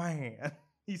Spider-Man.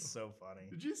 He's so funny.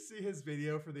 did you see his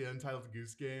video for the Untitled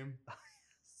Goose Game?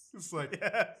 It's like,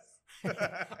 Yes.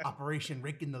 Operation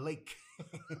Rake in the Lake.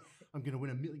 I'm gonna win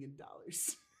 $1 million.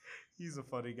 He's a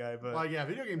funny guy, but Like, yeah,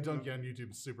 Video Game Donkey on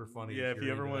YouTube is super funny. yeah, if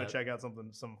you ever into want that. to check out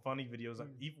some funny videos, like,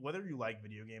 whether you like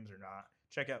video games or not,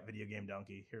 check out Video Game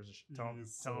Donkey. Here's tell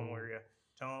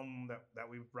him that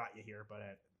we brought you here, but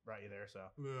it brought you there. So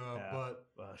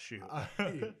But shoot.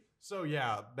 so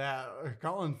yeah, that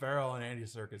Colin Farrell and Andy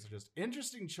Serkis are just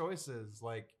interesting choices.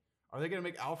 Like, are they gonna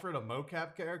make Alfred a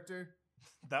mocap character?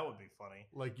 That would be funny.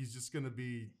 Like, he's just gonna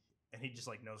be, And he just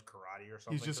like knows karate or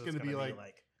something. just so it's gonna be like,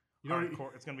 you know,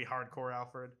 hardcore. It's gonna be hardcore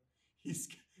Alfred. he's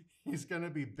gonna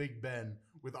be Big Ben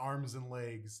with arms and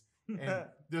legs, and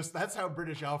just that's how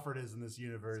British Alfred is in this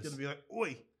universe. It's gonna be like,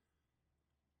 oi.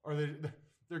 Or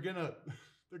they're gonna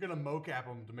mocap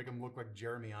him to make him look like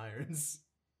Jeremy Irons.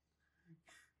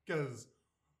 Because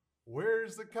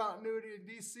where's the continuity of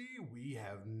DC? We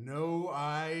have no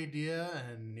idea,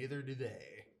 and neither do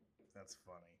they. That's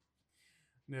funny.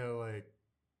 No, like,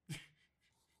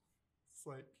 it's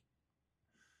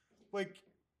like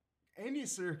Andy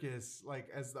Serkis, like,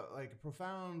 as the like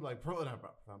profound, like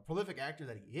prolific actor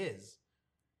that he is,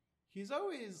 he's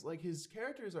always like, his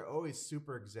characters are always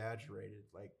super exaggerated.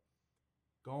 Like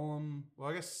Golem, well,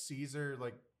 I guess Caesar,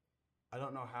 like, I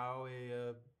don't know how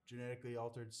a genetically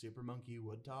altered super monkey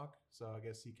would talk, so I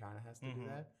guess he kind of has to do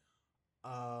that.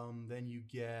 Then you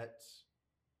get,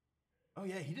 oh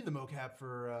yeah, he did the mocap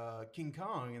for King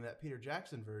Kong in that Peter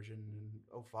Jackson version in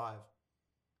 2005.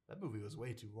 That movie was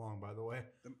way too long, by the way.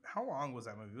 How long was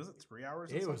that movie? Was it 3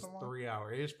 hours? It was long? 3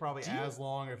 hours. It was probably as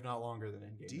long, if not longer, than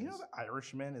Endgame. Do you know The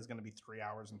Irishman is going to be 3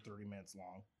 hours and 30 minutes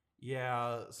long?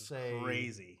 Yeah, It's say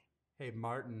crazy. Hey,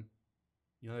 Martin,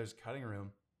 you know there's a cutting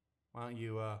room. Why don't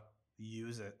you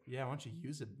Use it. Yeah, why don't you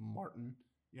use it, Martin?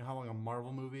 You know how long a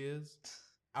Marvel movie is?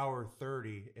 Hour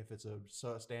 30 if it's a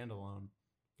standalone.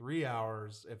 3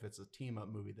 hours if it's a team up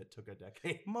movie that took a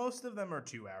decade. Most of them are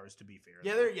 2 hours, to be fair.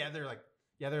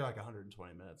 They're like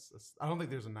 120 minutes. I don't think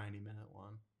there's a 90-minute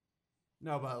one.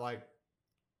 No, but like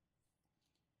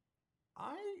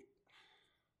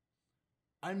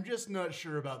I'm just not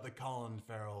sure about the Colin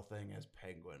Farrell thing as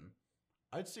Penguin.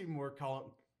 I'd see more Colin.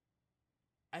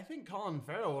 I think Colin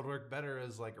Farrell would work better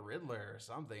as like a Riddler or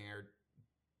something, or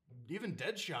even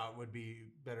Deadshot would be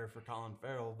better for Colin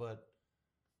Farrell. But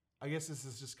I guess this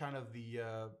is just kind of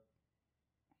the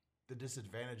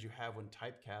disadvantage you have when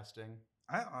typecasting.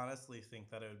 I honestly think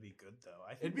that it would be good, though.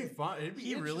 I think It'd be fun. It'd be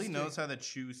he really interesting. knows how to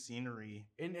choose scenery.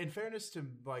 In fairness to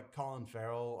like Colin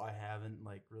Farrell, I haven't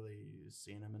like really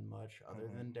seen him in much other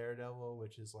than Daredevil,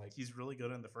 which is like He's really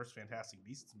good in the first Fantastic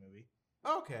Beasts movie.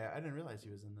 okay. I didn't realize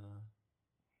he was in the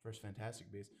first Fantastic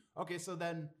Beasts. Okay, so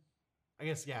then I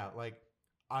guess yeah, like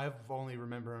I've only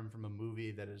remember him from a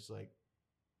movie that is like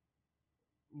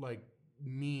like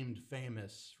memed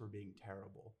famous for being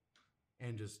terrible,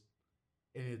 and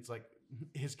it's like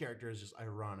his character is just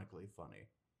ironically funny.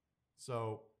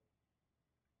 So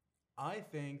I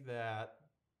think that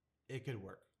it could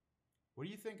work. What do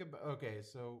you think about? Okay,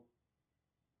 so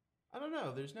I don't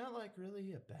know. There's not like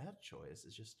really a bad choice.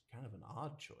 It's just kind of an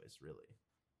odd choice, really.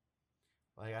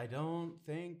 Like I don't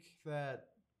think that.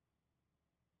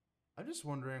 I'm just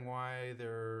wondering why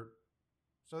they're.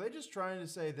 So are they just trying to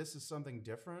say this is something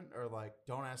different, or like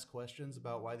don't ask questions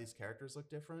about why these characters look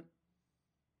different?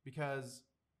 Because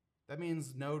that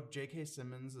means no J.K.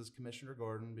 Simmons as Commissioner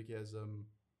Gordon because of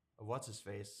what's his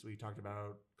face we talked about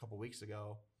a couple weeks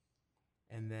ago,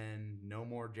 and then no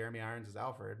more Jeremy Irons as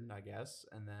Alfred, I guess,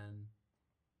 and then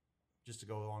just to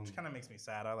go along, Which kind of makes me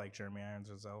sad. I like Jeremy Irons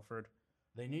as Alfred.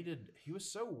 he was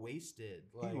so wasted.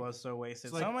 Like, He was so wasted.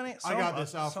 it's like, So I got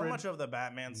this, so Alfred. much of the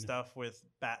Batman stuff with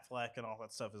Batfleck and all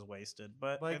that stuff is wasted.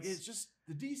 But like it's just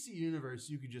the DC universe.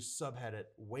 You could just subhead it: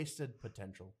 wasted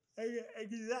potential.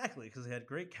 exactly, because they had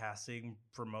great casting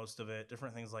for most of it,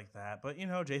 different things like that. But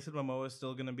Jason Momoa is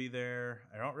still going to be there.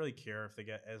 I don't really care if they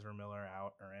get Ezra Miller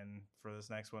out or in for this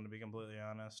next one, to be completely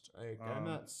honest. Like, I'm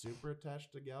not super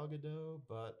attached to Gal Gadot,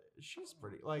 but she's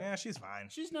pretty. Like, yeah, she's fine.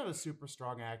 She's not a super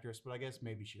strong actress, but I guess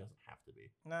maybe she doesn't have to be.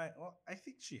 No, well, I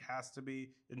think she has to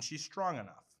be, and she's strong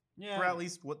enough. Yeah, for at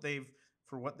least what they've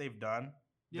done.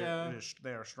 Yeah,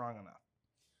 they are strong enough.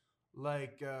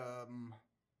 Like,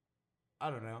 I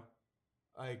don't know.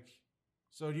 Like,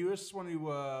 so do you just want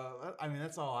to? I mean,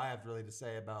 that's all I have really to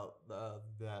say about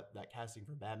that casting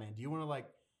for Batman. Do you want to like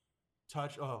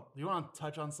touch? Oh, do you want to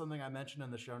touch on something I mentioned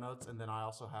in the show notes, and then I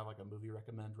also have like a movie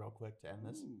recommend real quick to end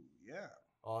this. Ooh, yeah.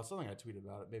 Oh, it's something I tweeted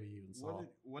about it. Maybe you even saw.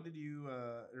 What did you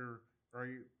or are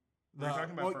you? What are you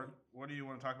talking about? What do you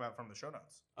want to talk about from the show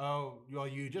notes? Oh, well,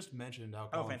 you just mentioned how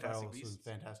Colin Farrell was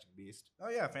Fantastic Beast. Oh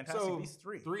yeah, Fantastic Beasts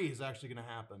 3. 3 is actually going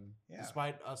to happen,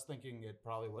 despite us thinking it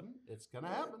probably wouldn't. It's going to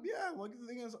happen. Yeah, like the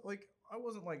thing is, like I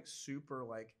wasn't like super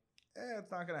like, it's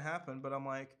not going to happen, but I'm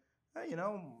like, hey,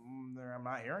 I'm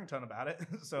not hearing a ton about it,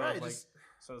 so right, like,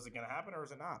 so is it going to happen or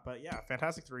is it not? But yeah,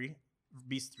 Fantastic 3,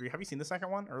 Beast 3. Have you seen the second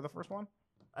one or the first one?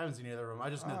 I haven't seen either of them. I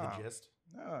just know the gist.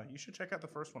 No, you should check out the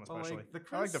first one, especially. Like,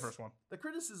 I like the first one. The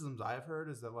criticisms I've heard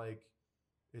is that like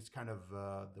it's kind of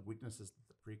the weaknesses that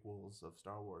the prequels of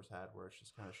Star Wars had, where it's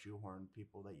just kind of shoehorned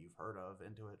people that you've heard of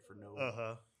into it for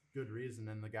no good reason,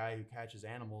 and the guy who catches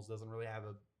animals doesn't really have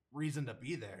a reason to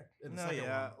be there. In the second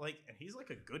one. Like, and he's like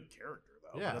a good character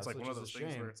though. Yeah, but it's like one of those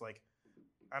things where it's like,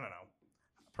 I don't know.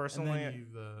 Personally,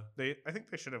 I think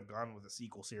they should have gone with a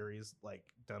sequel series, like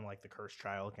done like the Cursed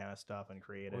Child kind of stuff and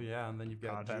created. Oh yeah, and then you've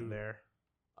got content there.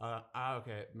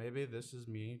 Okay, maybe this is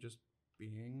me just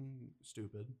being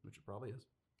stupid, which it probably is.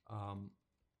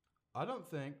 I don't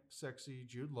think sexy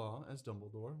Jude Law as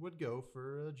Dumbledore would go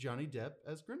for Johnny Depp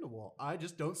as Grindelwald. I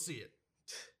just don't see it.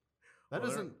 That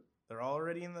doesn't. They're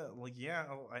already in the like. Yeah,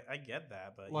 I get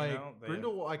that, but like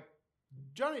Grindelwald, like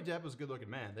Johnny Depp was a good-looking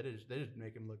man. They didn't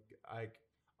make him look like.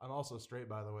 I'm also straight,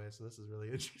 by the way, so this is really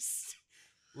interesting.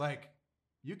 Like,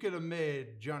 you could have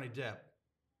made Johnny Depp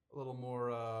a little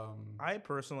more. I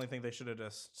personally think they should have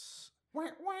just. Wow.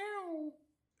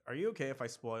 Are you okay if I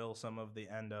spoil some of the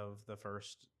end of the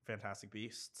first Fantastic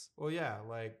Beasts? Well, yeah.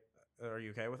 Like, are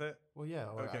you okay with it? Well, yeah.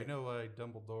 Like, okay. I know like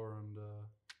Dumbledore and.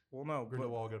 Well, no,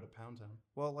 Grindelwald go to Pound Town.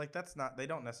 Well, like that's not. They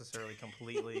don't necessarily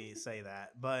completely say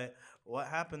that, but what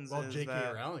happens is J.K.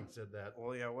 Rowling said that.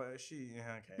 Well, yeah. Well,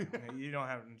 okay. You don't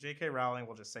have J.K. Rowling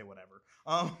will just say whatever.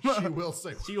 She will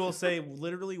say. She will say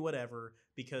literally whatever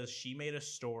because she made a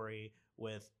story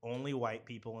with only white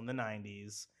people in the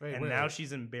 90s, and now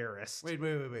she's embarrassed. Wait.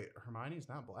 Hermione's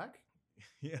not black.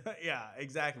 Yeah,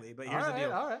 exactly. But here's the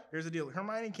deal. All right. Here's the deal.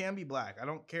 Hermione can be black. I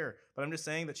don't care. But I'm just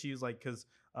saying that she's like because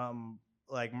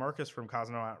like Marcus from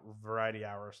Cosmonaut Variety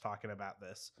Hour is talking about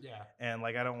this. Yeah. And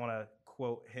like I don't want to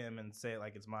quote him and say it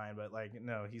like it's mine, but like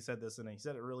no, he said this and he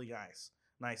said it really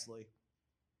nicely.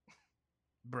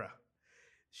 Bruh.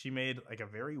 She made like a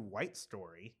very white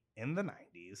story in the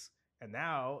 90s, and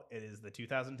now it is the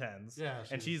 2010s. Yeah.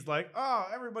 And she's like, oh,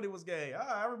 everybody was gay.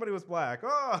 Ah, everybody was black.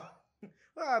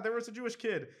 Oh, there was a Jewish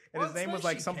kid, and his name was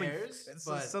like something. Cares, at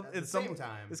the same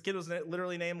time, this kid was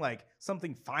literally named like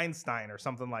something Feinstein or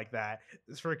something like that.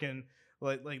 It's freaking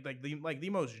like the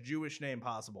most Jewish name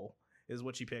possible is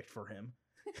what she picked for him.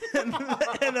 and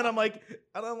then I'm like,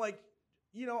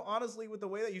 honestly, with the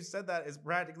way that you said that is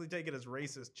practically taken as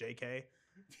racist, JK.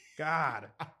 God.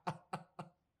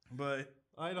 But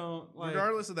I don't like.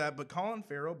 Regardless of that, but Colin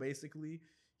Farrell basically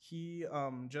he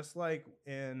just like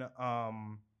in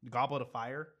Goblet of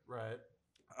Fire, right?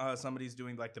 Somebody's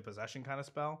doing like the possession kind of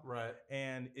spell, right?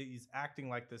 And he's acting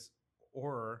like this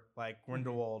or like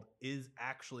Grindelwald is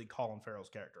actually Colin Farrell's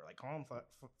character. Like Colin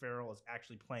Farrell is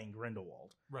actually playing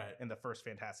Grindelwald Right. in the first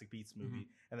Fantastic Beasts movie,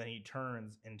 and then he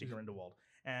turns into Grindelwald.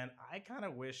 And I kind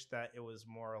of wish that it was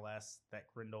more or less that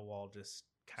Grindelwald just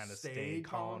kind of stayed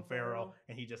Colin Farrell,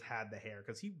 and he just had the hair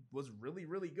because he was really,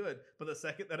 really good. But the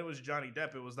second that it was Johnny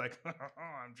Depp, it was like,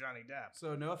 I'm Johnny Depp.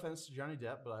 So no offense to Johnny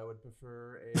Depp, but I would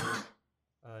prefer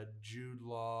a Jude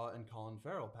Law and Colin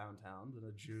Farrell Pound Town than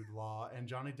a Jude Law and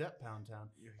Johnny Depp Pound Town.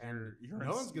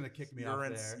 No one's gonna kick me off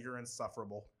there. You're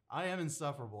insufferable. I am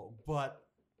insufferable, but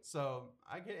so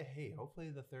I get. Hey, hopefully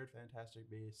the third Fantastic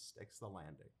Beast sticks the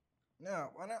landing. No,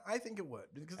 I think it would.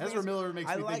 Because Ezra Miller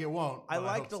makes me think it won't. I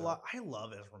liked a lot. I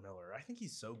love Ezra Miller. I think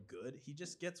he's so good. He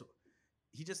just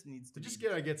needs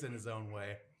to. Gets in his own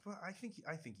way. But I think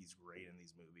he's great in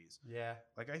these movies. Yeah,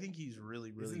 like I think he's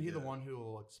really, really. Isn't he good. the one who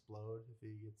will explode if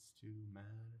he gets too mad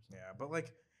or something? Yeah, but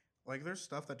like there's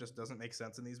stuff that just doesn't make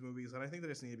sense in these movies, and I think they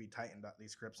just need to be tightened up.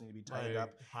 These scripts need to be tightened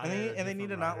up, and they need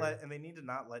to not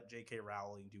let J.K.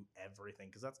 Rowling do everything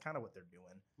because that's kind of what they're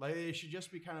doing. Like it should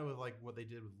just be kind of with like what they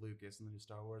did with Lucas in the new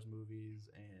Star Wars movies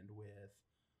and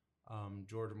with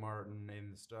George Martin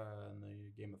and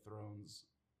the Game of Thrones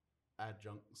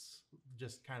adjuncts.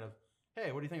 Just kind of,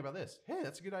 hey, what do you think about this? Hey,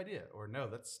 that's a good idea, or no,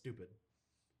 that's stupid,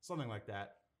 something like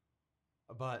that.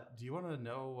 But do you want to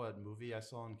know what movie I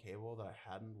saw on cable that I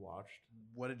hadn't watched?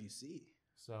 What did you see?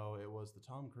 So it was the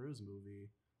Tom Cruise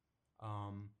movie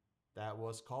that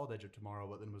was called Edge of Tomorrow,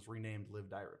 but then was renamed Live,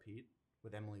 Die, Repeat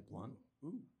with Emily Blunt.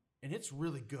 Ooh. And it's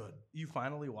really good. You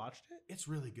finally watched it? It's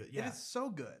really good. Yeah. It is so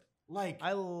good. Like,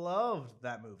 I loved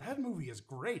that movie. That movie is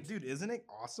great. Dude, isn't it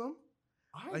awesome?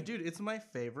 Dude, it's my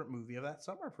favorite movie of that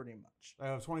summer, pretty much.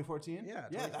 2014? Yeah,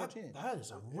 2014. That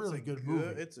is a really good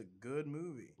movie. It's a good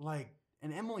movie. Like,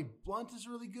 and Emily Blunt is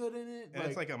really good in it. And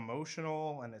it's like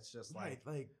emotional, and it's just like,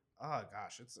 oh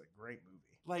gosh, it's a great movie.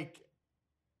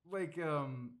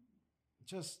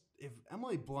 Just if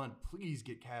Emily Blunt, please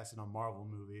get cast in a Marvel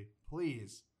movie,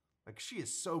 please. Like, she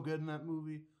is so good in that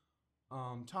movie.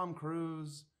 Tom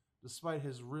Cruise, despite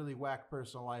his really whack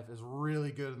personal life, is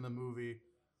really good in the movie.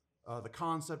 The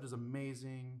concept is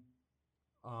amazing.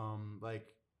 It's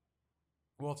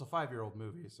a 5-year-old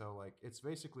movie, so like it's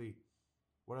basically,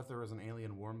 what if there was an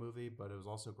alien war movie, but it was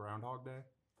also Groundhog Day?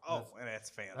 Oh, and it's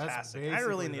fantastic. I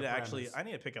really need to I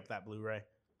need to pick up that Blu-ray.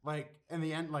 Like in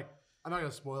the end, like I'm not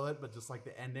gonna spoil it, but just like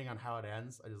the ending on how it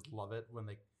ends, I just love it when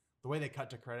the way they cut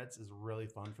to credits is really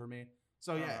fun for me.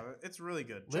 So yeah, it's really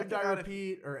good. Live, Die,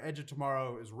 Repeat or Edge of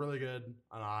Tomorrow is really good,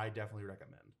 and I definitely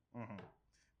recommend. Mm-hmm.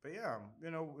 But yeah,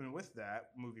 and with that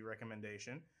movie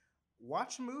recommendation,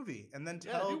 watch a movie and then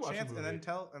tell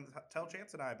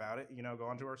Chance and I about it. Go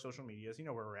onto our social medias. You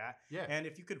know where we're at. Yeah. And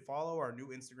if you could follow our new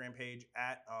Instagram page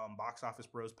at Box Office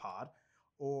Bros Pod,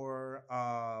 or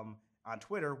on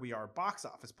Twitter we are Box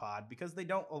Office Pod, because they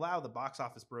don't allow the Box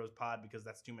Office Bros Pod because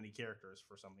that's too many characters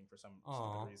for some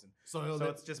stupid reason. So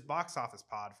it's just Box Office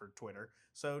Pod for Twitter.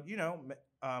 So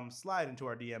slide into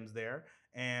our DMs there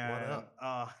and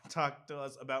talk to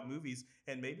us about movies,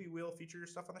 and maybe we'll feature your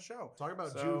stuff on the show. Talk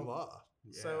about Jude Law.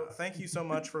 Yeah. So thank you so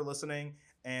much for listening,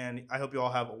 and I hope you all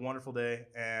have a wonderful day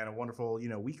and a wonderful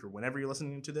week or whenever you're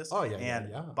listening to this. Oh yeah, and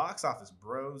yeah. Box Office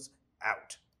Bros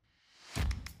out.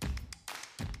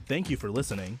 Thank you for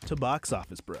listening to Box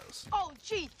Office Bros. Oh,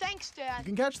 gee, thanks, Dad. You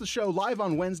can catch the show live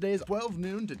on Wednesdays, 12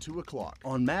 noon to 2 o'clock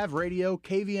on MAV Radio,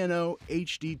 KVNO,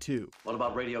 HD2. What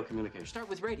about radio communication? Start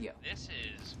with radio. This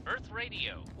is Earth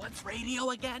Radio. What's radio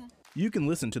again? You can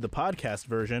listen to the podcast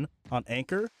version on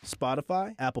Anchor,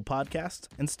 Spotify, Apple Podcasts,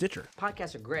 and Stitcher.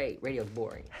 Podcasts are great. Radio's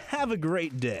boring. Have a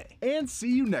great day, and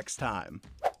see you next time.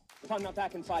 If I'm not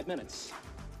back in 5 minutes,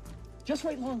 just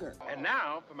wait longer. And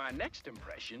now for my next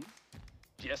impression,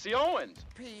 Jesse Owens.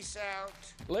 Peace out.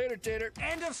 Later, Tater.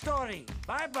 End of story.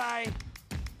 Bye-bye.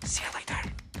 See you later.